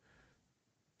life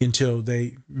until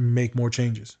they make more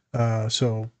changes.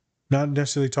 So not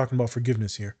necessarily talking about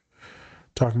forgiveness here,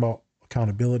 talking about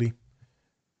accountability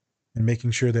and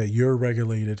making sure that you're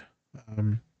regulated.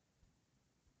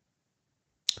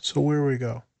 So where we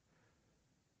go?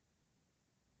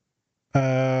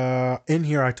 In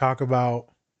here, I talk about,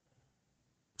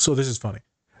 so this is funny.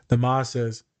 The ma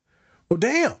says, well,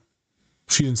 damn.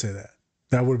 She didn't say that.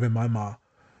 That would have been my ma.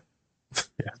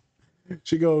 Yeah.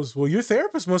 She goes, well, your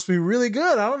therapist must be really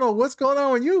good. I don't know what's going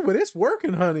on with you, but it's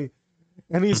working, honey.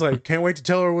 And he's like, can't wait to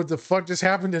tell her what the fuck just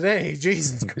happened today.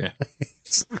 Jesus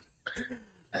Christ.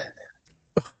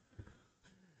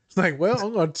 It's like, well,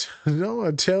 I'm going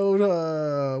to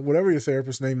tell whatever your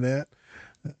therapist named that.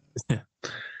 Yeah.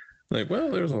 Like,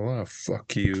 well, there's a lot of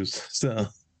fuck yous. So,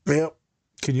 yep.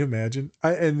 Can you imagine?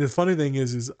 And the funny thing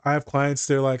is I have clients,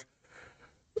 they're like,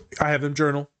 I have them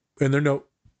journal in their note.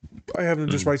 I have them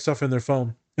just write stuff in their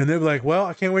phone. And they're like, well,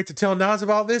 I can't wait to tell Nas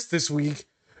about this week.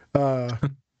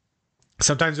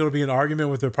 Sometimes it'll be an argument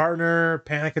with their partner,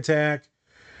 panic attack,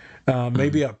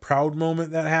 maybe a proud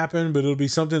moment that happened, but it'll be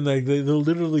something like they'll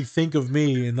literally think of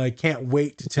me and like can't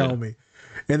wait to tell me.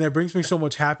 And that brings me so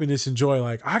much happiness and joy.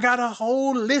 Like, I got a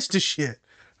whole list of shit.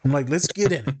 I'm like, let's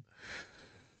get in it.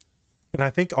 And I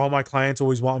think all my clients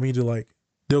always want me to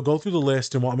they'll go through the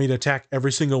list and want me to attack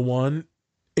every single one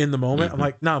in the moment. I'm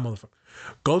like, nah, motherfucker.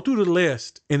 Go through the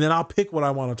list and then I'll pick what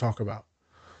I want to talk about.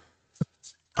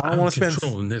 I don't want to spend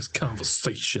controlling this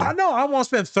conversation. I know. I want to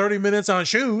spend 30 minutes on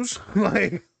shoes.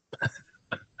 Like,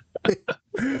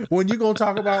 when you gonna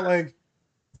talk about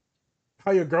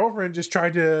how your girlfriend just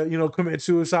tried to, commit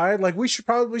suicide, we should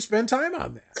probably spend time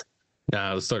on that.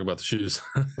 Nah, let's talk about the shoes.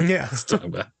 Yeah. let's talk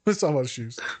about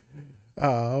shoes.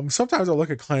 Sometimes I look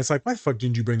at clients like, why the fuck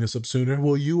didn't you bring this up sooner?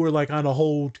 Well, you were on a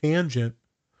whole tangent.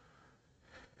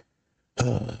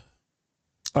 So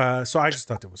I just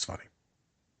thought that was funny.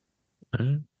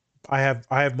 Mm-hmm. I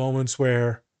have moments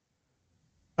where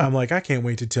I'm like, I can't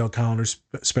wait to tell Connor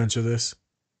Spencer this.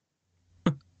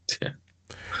 Yeah.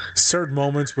 Certain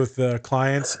moments with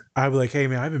clients, I'd be like, hey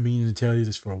man, I've been meaning to tell you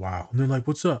this for a while. And they're like,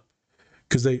 what's up?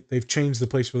 Because they've changed the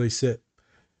place where they sit.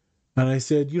 And I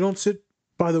said, you don't sit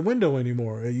by the window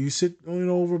anymore. You sit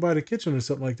over by the kitchen or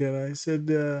something like that. I said,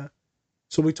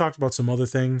 so we talked about some other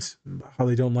things, how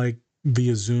they don't like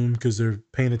via Zoom because they're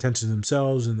paying attention to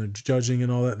themselves and they're judging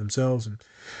and all that themselves.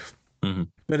 And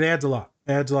but it adds a lot.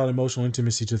 It adds a lot of emotional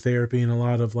intimacy to therapy and a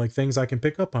lot of things I can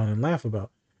pick up on and laugh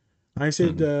about. I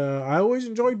said, I always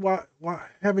enjoyed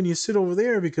having you sit over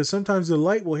there because sometimes the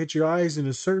light will hit your eyes in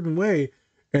a certain way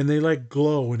and they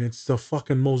glow and it's the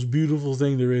fucking most beautiful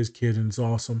thing there is, kid, and it's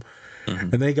awesome.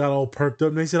 And they got all perked up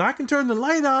and they said, I can turn the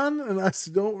light on. And I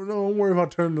said, don't worry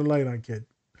about turning the light on, kid.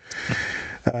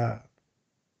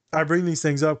 I bring these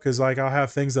things up because I'll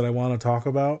have things that I want to talk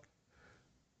about.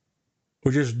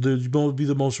 Or just they'll be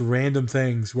the most random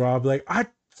things where I'll be like, I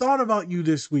thought about you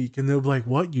this week. And they'll be like,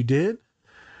 what, you did?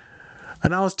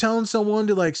 And I was telling someone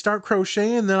to start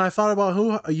crocheting. Then I thought about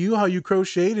how you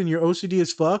crocheted and your OCD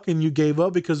as fuck. And you gave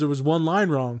up because there was one line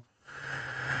wrong.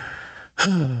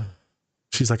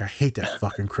 She's like, I hate that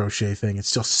fucking crochet thing. It's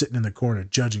still sitting in the corner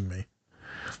judging me.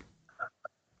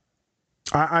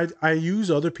 I use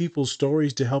other people's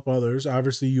stories to help others.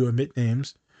 Obviously, you omit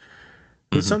names.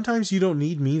 But sometimes you don't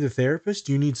need me, the therapist.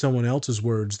 You need someone else's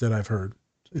words that I've heard.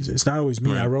 It's not always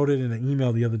me. Right. I wrote it in an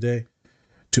email the other day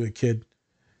to a kid.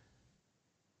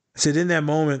 I said, in that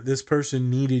moment, this person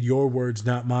needed your words,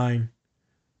 not mine.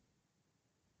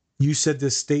 You said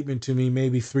this statement to me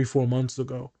maybe 3-4 months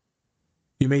ago.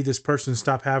 You made this person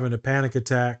stop having a panic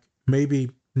attack,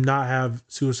 maybe not have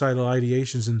suicidal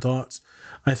ideations and thoughts.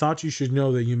 I thought you should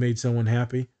know that you made someone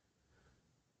happy.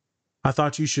 I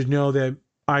thought you should know that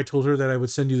I told her that I would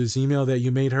send you this email that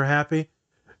you made her happy,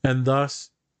 and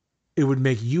thus it would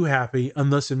make you happy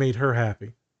unless it made her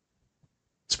happy.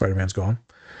 Spider-Man's gone.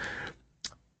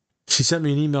 She sent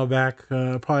me an email back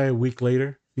probably a week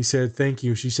later. She said, thank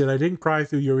you. She said, I didn't cry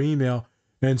through your email.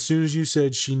 And as soon as you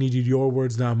said she needed your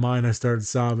words, not mine, I started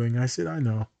sobbing. I said, I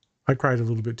know. I cried a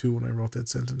little bit too when I wrote that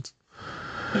sentence.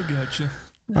 I got you.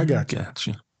 I got you. Got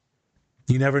you.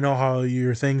 You never know how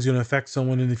your thing's going to affect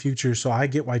someone in the future. So I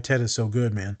get why Ted is so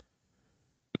good, man.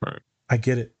 Right. I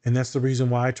get it. And that's the reason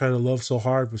why I try to love so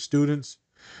hard with students.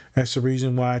 That's the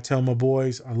reason why I tell my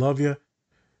boys, I love you.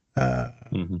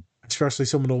 Especially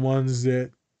some of the ones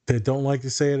that don't like to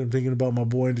say it. I'm thinking about my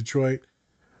boy in Detroit.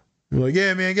 I'm like,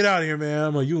 yeah, man, get out of here, man.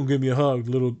 I'm like, you gonna give me a hug,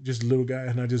 just a little guy.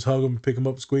 And I just hug him, pick him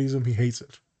up, squeeze him. He hates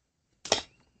it.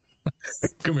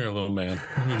 Come here, little man.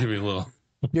 Let me give you a little.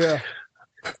 Yeah.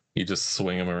 You just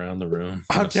swing him around the room.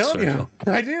 I'm telling you,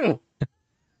 I do.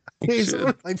 He's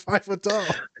like 5 foot tall.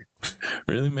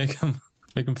 Really make him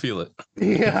feel it.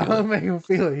 Yeah, I'll make him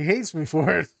feel it. He hates me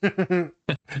for it.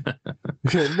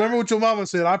 Remember what your mama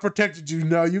said? I protected you.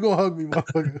 Now you go hug me,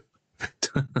 motherfucker.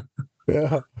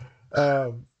 Yeah.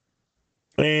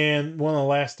 And one of the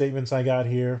last statements I got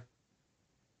here.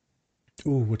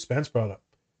 Ooh, what Spence brought up.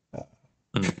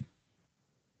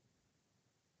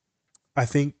 I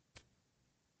think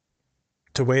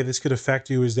the way this could affect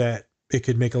you is that it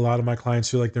could make a lot of my clients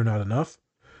feel like they're not enough.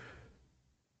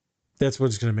 That's what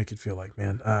it's going to make it feel like,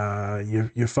 man.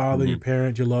 Your father, your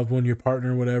parent, your loved one, your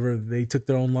partner, whatever, they took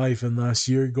their own life, and thus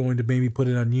you're going to maybe put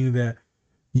it on you that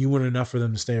you weren't enough for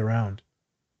them to stay around.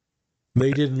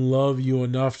 They didn't love you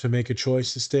enough to make a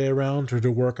choice to stay around or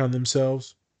to work on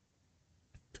themselves.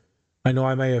 I know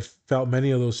I may have felt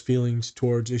many of those feelings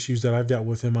towards issues that I've dealt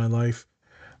with in my life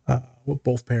with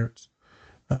both parents.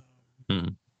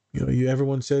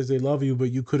 Everyone says they love you,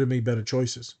 but you could have made better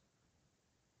choices.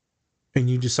 And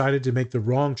you decided to make the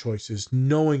wrong choices,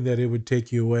 knowing that it would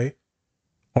take you away,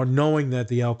 or knowing that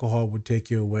the alcohol would take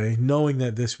you away, knowing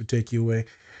that this would take you away.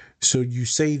 So you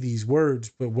say these words,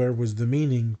 but where was the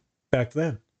meaning back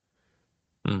then?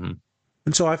 And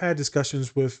so I've had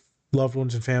discussions with loved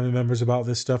ones and family members about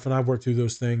this stuff, and I've worked through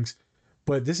those things.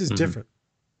 But this is different.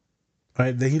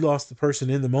 Right? He lost the person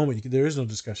in the moment. There is no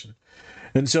discussion.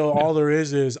 And so all there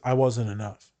is I wasn't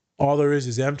enough. All there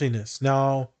is emptiness.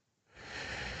 Now,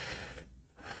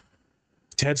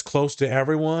 Ted's close to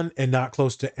everyone and not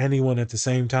close to anyone at the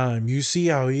same time. You see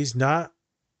how he's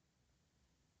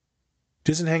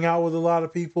doesn't hang out with a lot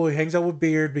of people. He hangs out with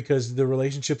Beard because the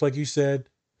relationship, like you said,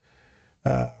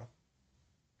 but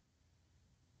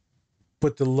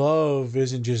the love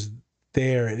isn't just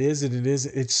there.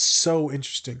 It's so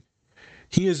interesting.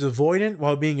 He is avoidant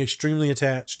while being extremely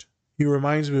attached. He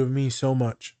reminds me of me so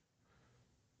much.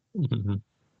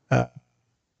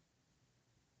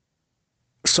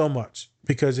 So much.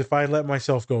 Because if I let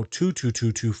myself go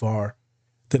too far,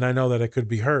 then I know that I could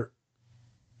be hurt.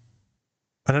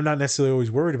 And I'm not necessarily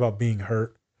always worried about being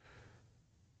hurt.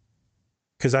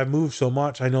 Because I've moved so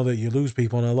much, I know that you lose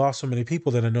people. And I lost so many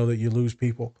people that I know that you lose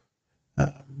people.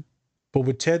 But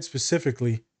with Ted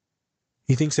specifically,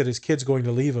 he thinks that his kid's going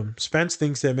to leave him. Spence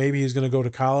thinks that maybe he's going to go to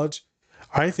college.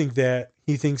 I think that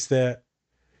he thinks that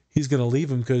he's going to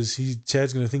leave him because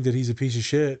Ted's going to think that he's a piece of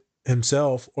shit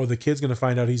himself, or the kid's going to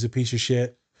find out he's a piece of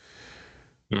shit.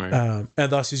 Right.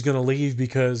 And thus he's going to leave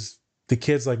because the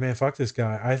kid's like, man, fuck this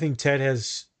guy. I think Ted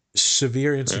has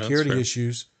severe insecurity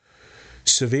issues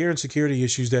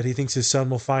that he thinks his son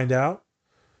will find out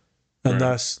and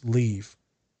thus leave.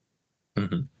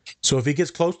 So if he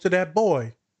gets close to that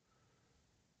boy,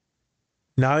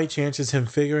 now he chances him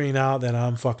figuring out that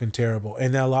I'm fucking terrible.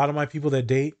 And now a lot of my people that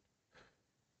date,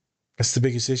 that's the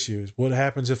biggest issue. Is what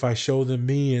happens if I show them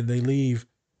me and they leave?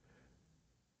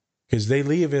 Because they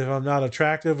leave if I'm not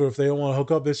attractive, or if they don't want to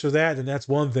hook up this or that, then that's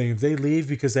one thing. If they leave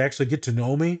because they actually get to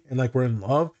know me and like we're in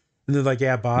love, and they're like,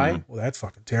 yeah, bye. Well, that's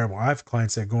fucking terrible. I have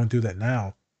clients that are going through that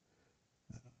now.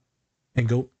 I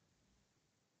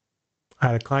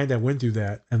had a client that went through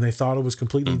that, and they thought it was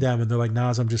completely them, and they're like,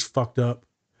 Nas, I'm just fucked up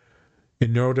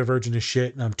and neurodivergent as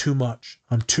shit, and I'm too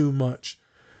much.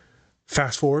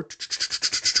 Fast forward,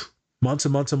 months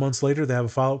and months and months later, they have a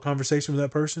follow-up conversation with that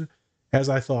person, as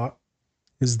I thought,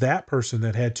 is that person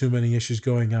that had too many issues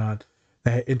going on,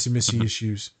 that had intimacy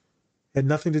issues, had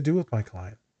nothing to do with my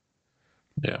client.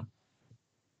 Yeah.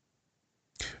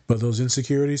 But those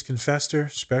insecurities can fester,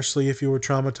 especially if you were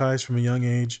traumatized from a young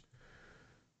age.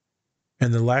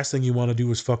 And the last thing you want to do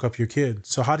is fuck up your kid.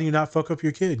 So how do you not fuck up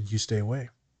your kid? You stay away.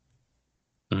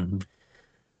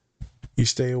 You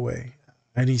stay away.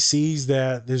 And he sees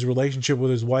that his relationship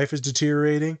with his wife is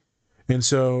deteriorating. And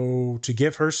so to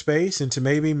give her space and to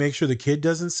maybe make sure the kid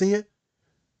doesn't see it,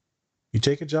 you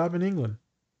take a job in England.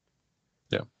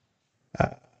 Yeah.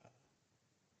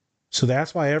 So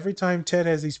that's why every time Ted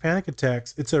has these panic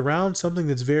attacks, it's around something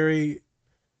that's very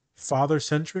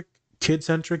father-centric,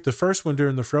 kid-centric. The first one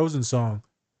during the Frozen song,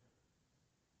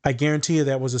 I guarantee you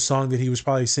that was a song that he was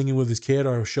probably singing with his kid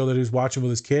or a show that he was watching with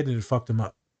his kid, and it fucked him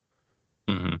up.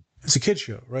 Mm-hmm. It's a kid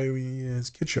show, right? It's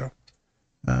a kid show.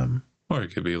 Or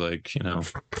it could be like,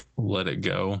 Let It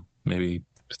Go. Maybe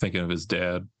thinking of his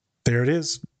dad. There it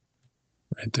is.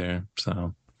 Right there.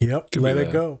 So, yep. Let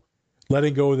it go.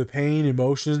 Letting go of the pain,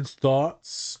 emotions,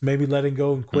 thoughts. Maybe letting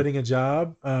go and quitting a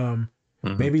job.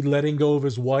 Maybe letting go of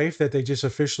his wife that they just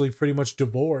officially pretty much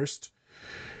divorced.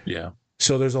 Yeah.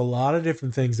 So there's a lot of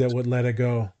different things that would let it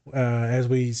go as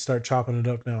we start chopping it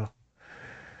up now.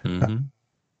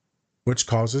 Which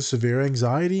causes severe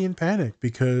anxiety and panic,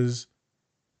 because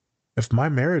if my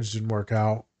marriage didn't work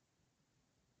out,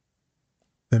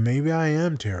 then maybe I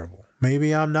am terrible.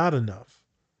 Maybe I'm not enough.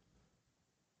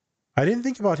 I didn't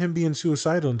think about him being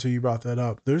suicidal until you brought that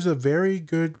up. There's a very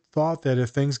good thought that if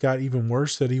things got even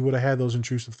worse, that he would have had those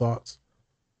intrusive thoughts.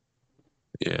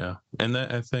 Yeah. And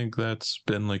that, I think that's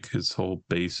been like his whole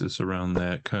basis around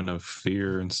that kind of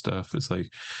fear and stuff. It's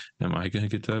like, am I going to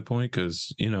get to that point?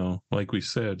 Because, like we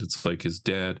said, it's like his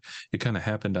dad, it kind of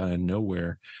happened out of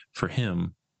nowhere for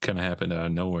him, kind of happened out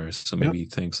of nowhere. So maybe he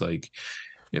thinks like,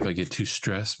 if I get too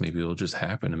stressed, maybe it'll just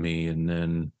happen to me. And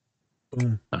then,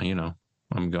 boom.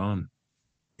 I'm gone.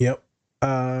 Yep.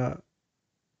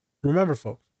 Remember,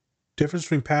 folks, difference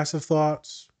between passive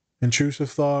thoughts, intrusive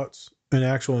thoughts, and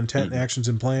actual intent, actions,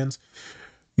 and plans.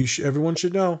 Everyone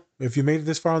should know. If you made it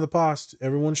this far on the post,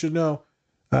 everyone should know.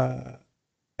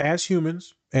 As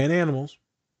humans and animals,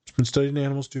 it's been studied in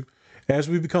animals too. As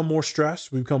we become more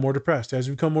stressed, we become more depressed. As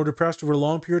we become more depressed over a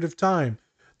long period of time,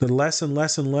 the less and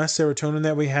less and less serotonin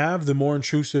that we have, the more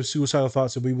intrusive suicidal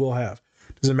thoughts that we will have.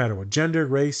 Doesn't matter what gender,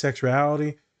 race,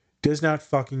 sexuality. Does not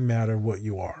fucking matter what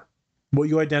you are. What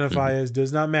you identify as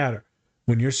does not matter.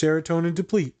 When your serotonin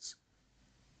depletes,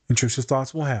 intrusive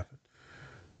thoughts will happen.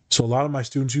 So a lot of my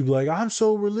students will be like, I'm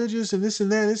so religious and this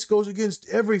and that. This goes against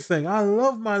everything. I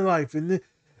love my life. And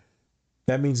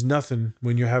that means nothing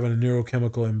when you're having a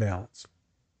neurochemical imbalance.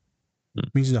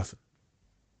 It means nothing.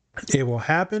 It will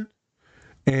happen.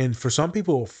 And for some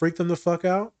people, it will freak them the fuck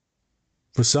out.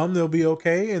 For some, they'll be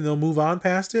okay and they'll move on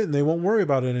past it and they won't worry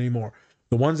about it anymore.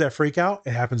 The ones that freak out,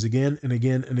 it happens again and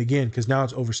again and again, because now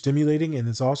it's overstimulating and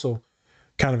it's also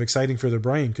kind of exciting for their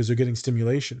brain because they're getting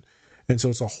stimulation. And so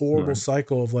it's a horrible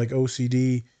cycle of like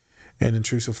OCD and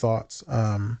intrusive thoughts.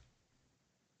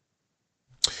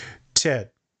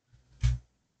 Ted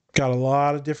got a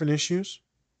lot of different issues.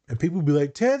 And people will be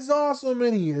like, Ted's awesome.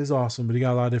 And he is awesome, but he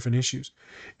got a lot of different issues.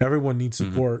 Everyone needs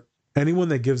support. Anyone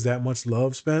that gives that much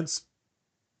love, Spence,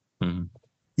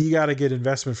 you got to get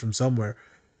investment from somewhere.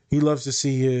 He loves to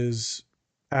see his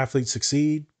athletes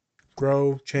succeed,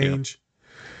 grow, change.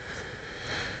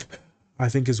 Yeah. I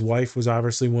think his wife was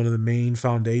obviously one of the main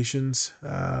foundations,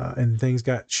 and things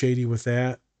got shady with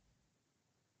that.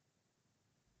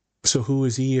 So who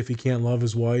is he if he can't love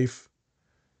his wife?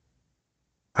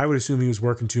 I would assume he was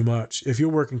working too much. If you're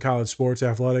working college sports,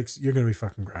 athletics, you're going to be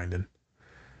fucking grinding.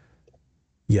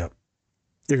 Yep.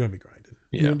 You're going to be grinding.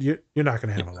 Yeah. You're not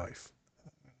going to have a life.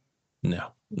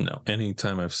 No.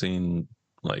 Anytime I've seen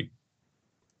like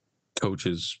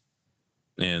coaches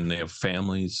and they have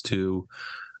families too,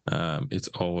 it's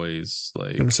always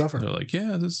like they're like,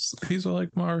 yeah, these are like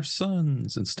our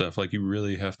sons and stuff. Like you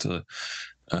really have to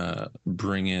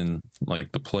bring in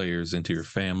like the players into your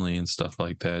family and stuff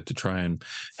like that to try and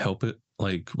help it,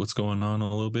 like what's going on a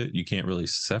little bit. You can't really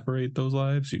separate those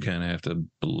lives. You kind of have to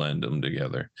blend them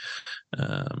together.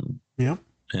 Yeah.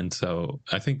 And so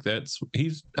I think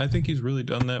he's really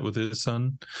done that with his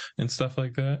son and stuff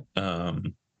like that.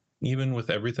 Even with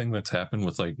everything that's happened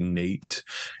with like Nate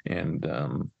and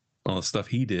all the stuff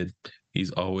he did,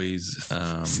 he's always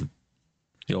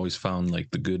he always found like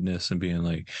the goodness and being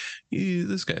like,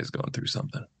 this guy's going through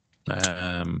something.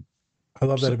 I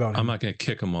love that about him. I'm not going to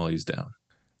kick him while he's down.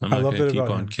 I'm not going to keep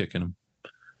on kicking him.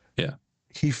 Yeah.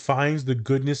 He finds the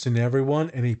goodness in everyone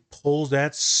and he pulls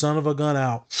that son of a gun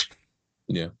out.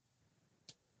 Yeah.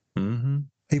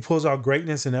 He pulls out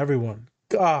greatness in everyone.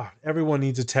 God, everyone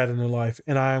needs a Ted in their life.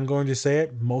 And I am going to say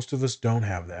it, most of us don't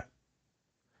have that.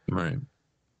 Right.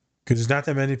 Because there's not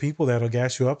that many people that'll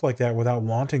gas you up like that without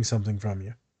wanting something from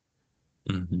you.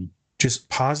 Just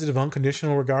positive,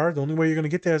 unconditional regard. The only way you're going to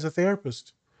get that is a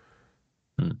therapist.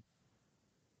 And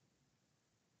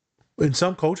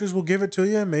some coaches will give it to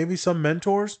you, maybe some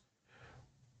mentors.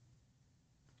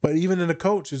 But even in a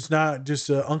coach, it's not just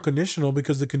unconditional,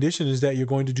 because the condition is that you're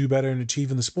going to do better and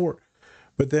achieve in the sport.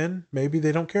 But then maybe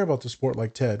they don't care about the sport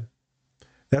like Ted.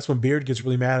 That's when Beard gets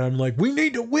really mad at him, like, we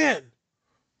need to win.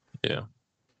 Yeah.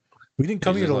 We didn't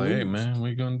come here to lose. Hey, man, what are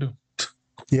you going to do?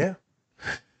 Yeah.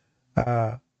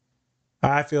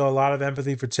 I feel a lot of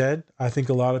empathy for Ted. I think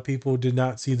a lot of people did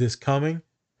not see this coming.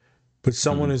 But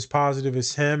someone as positive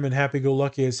as him and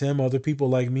happy-go-lucky as him, other people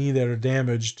like me that are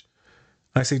damaged,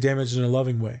 I say damaged in a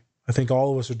loving way. I think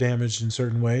all of us are damaged in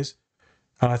certain ways.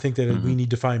 I think that we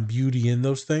need to find beauty in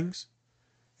those things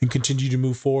and continue to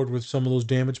move forward with some of those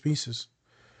damaged pieces.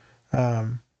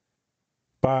 But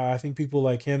I think people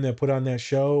like him that put on that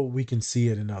show, we can see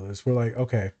it in others. We're like,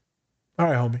 okay, all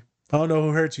right, homie. I don't know who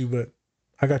hurt you, but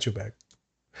I got your back.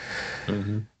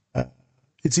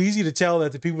 It's easy to tell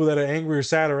that the people that are angry or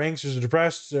sad or anxious or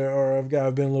depressed or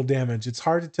have been a little damaged. It's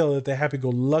hard to tell that the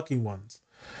happy-go-lucky ones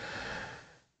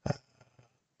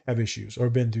have issues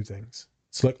or been through things.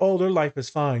 It's like, oh, their life is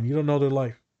fine. You don't know their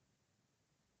life.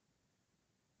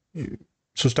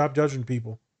 So stop judging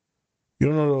people. You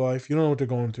don't know their life. You don't know what they're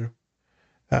going through.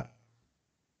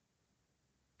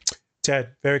 Ted,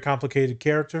 very complicated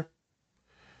character.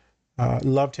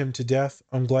 Loved him to death.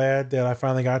 I'm glad that I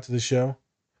finally got to the show.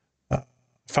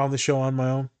 Found the show on my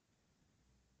own.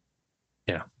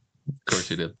 Yeah, of course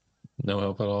you did. No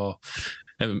help at all.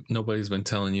 And nobody's been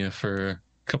telling you for a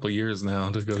couple of years now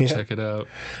to go check it out.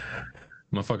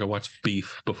 Motherfucker watched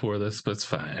Beef before this, but it's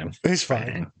fine. It's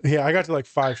fine. Yeah, I got to like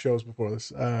 5 shows before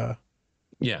this.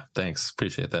 Yeah, thanks.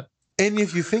 Appreciate that. And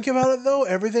if you think about it, though,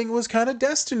 everything was kind of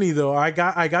destiny. Though I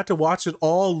got to watch it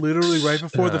all literally right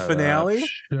before the finale.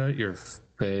 Shut your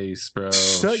face, bro.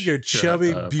 Shut your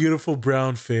chubby, beautiful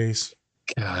brown face.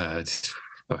 God,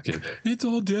 fuck it. It's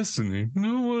all destiny.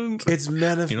 No one. It's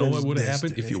manifest. You know what would have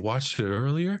happened if you watched it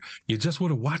earlier? You just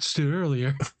would have watched it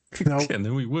earlier. No. And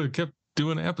then we would have kept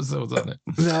doing episodes on it.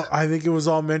 No, I think it was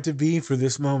all meant to be for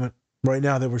this moment right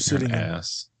now that we're sitting You're in. an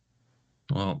ass.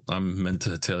 Well, I'm meant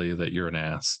to tell you that you're an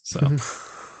ass. So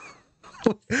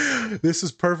this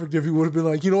is perfect if you would have been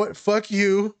like, you know what? Fuck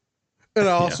you. And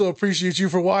I also appreciate you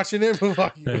for watching it. But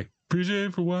fuck you. Hey, appreciate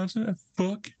you for watching it.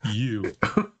 Fuck you.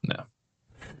 No.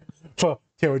 Well,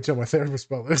 can't wait to tell my therapist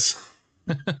about this.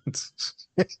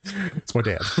 It's my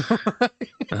dad.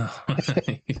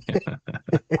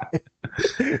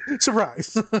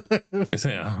 Surprise.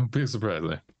 Yeah, big surprise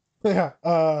there.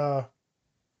 Yeah.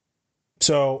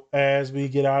 So as we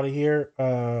get out of here,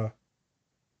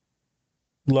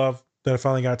 love that I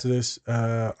finally got to this.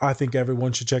 I think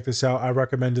everyone should check this out. I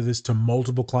recommended this to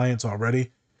multiple clients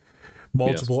already,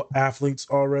 multiple athletes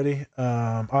already.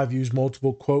 I've used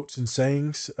multiple quotes and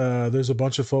sayings. There's a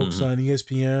bunch of folks on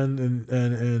ESPN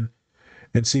and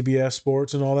CBS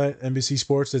Sports and all that, NBC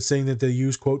Sports, that's saying that they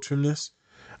use quotes from this.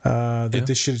 That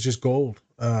this shit is just gold.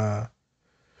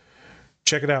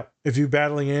 Check it out. If you're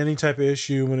battling any type of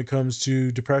issue when it comes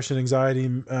to depression, anxiety,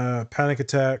 panic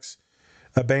attacks,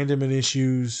 abandonment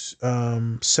issues,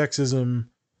 sexism,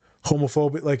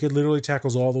 homophobia, like it literally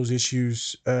tackles all those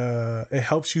issues. It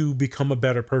helps you become a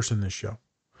better person, this show.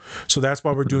 So that's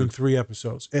why we're doing 3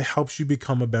 episodes. It helps you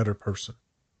become a better person.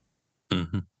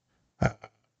 And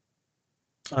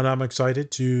I'm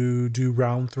excited to do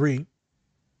round 3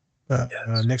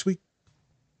 next week.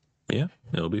 Yeah,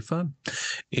 it'll be fun.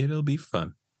 It'll be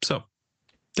fun. So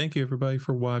thank you everybody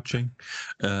for watching.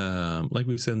 Like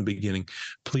we said in the beginning,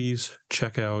 please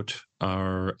check out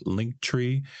our link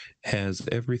tree. Has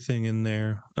everything in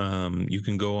there. You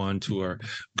can go on to our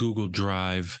Google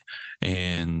Drive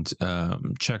and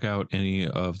check out any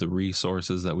of the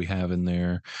resources that we have in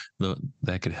there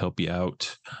that could help you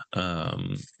out.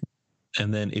 And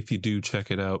then if you do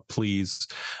check it out, please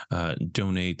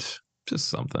donate. Just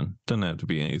something. Doesn't have to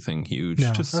be anything huge.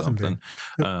 No, just something.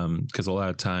 Because a lot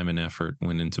of time and effort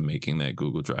went into making that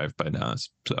Google Drive by Nas.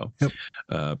 So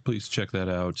please check that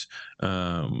out.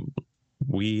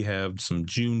 We have some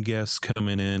June guests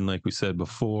coming in, like we said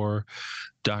before.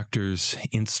 Doctors,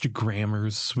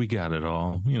 Instagrammers, we got it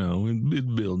all. You know, it's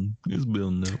building. It's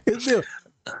building up. It's building.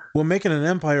 We're making an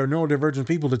empire of neurodivergent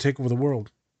people to take over the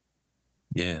world.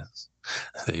 Yes.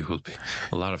 They will be.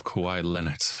 A lot of Kawhi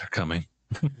Leonards are coming.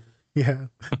 Yeah,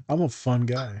 I'm a fun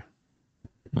guy.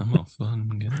 I'm a fun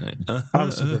guy.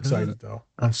 I'm super excited, though.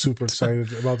 I'm super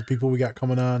excited about the people we got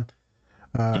coming on.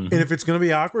 And if it's going to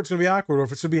be awkward, it's going to be awkward. Or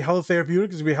if it's going to be hella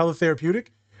therapeutic, it's going to be hella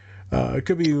therapeutic. It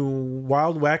could be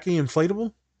wild, wacky,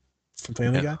 inflatable. From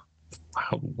Family Guy.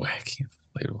 Wild, wacky,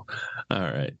 inflatable. All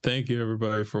right. Thank you,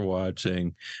 everybody, for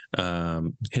watching.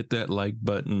 Hit that like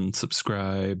button,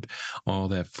 subscribe, all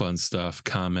that fun stuff.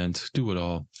 Comment, do it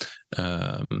all.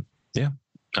 Yeah.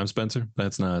 I'm Spencer.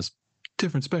 That's Nas.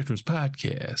 Different Spectrums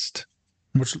Podcast.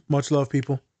 Much love,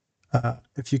 people.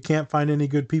 If you can't find any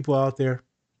good people out there,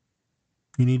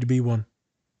 you need to be one.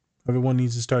 Everyone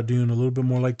needs to start doing a little bit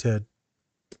more like Ted.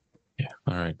 Yeah.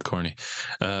 All right. Corny.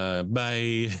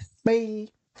 Bye. Bye.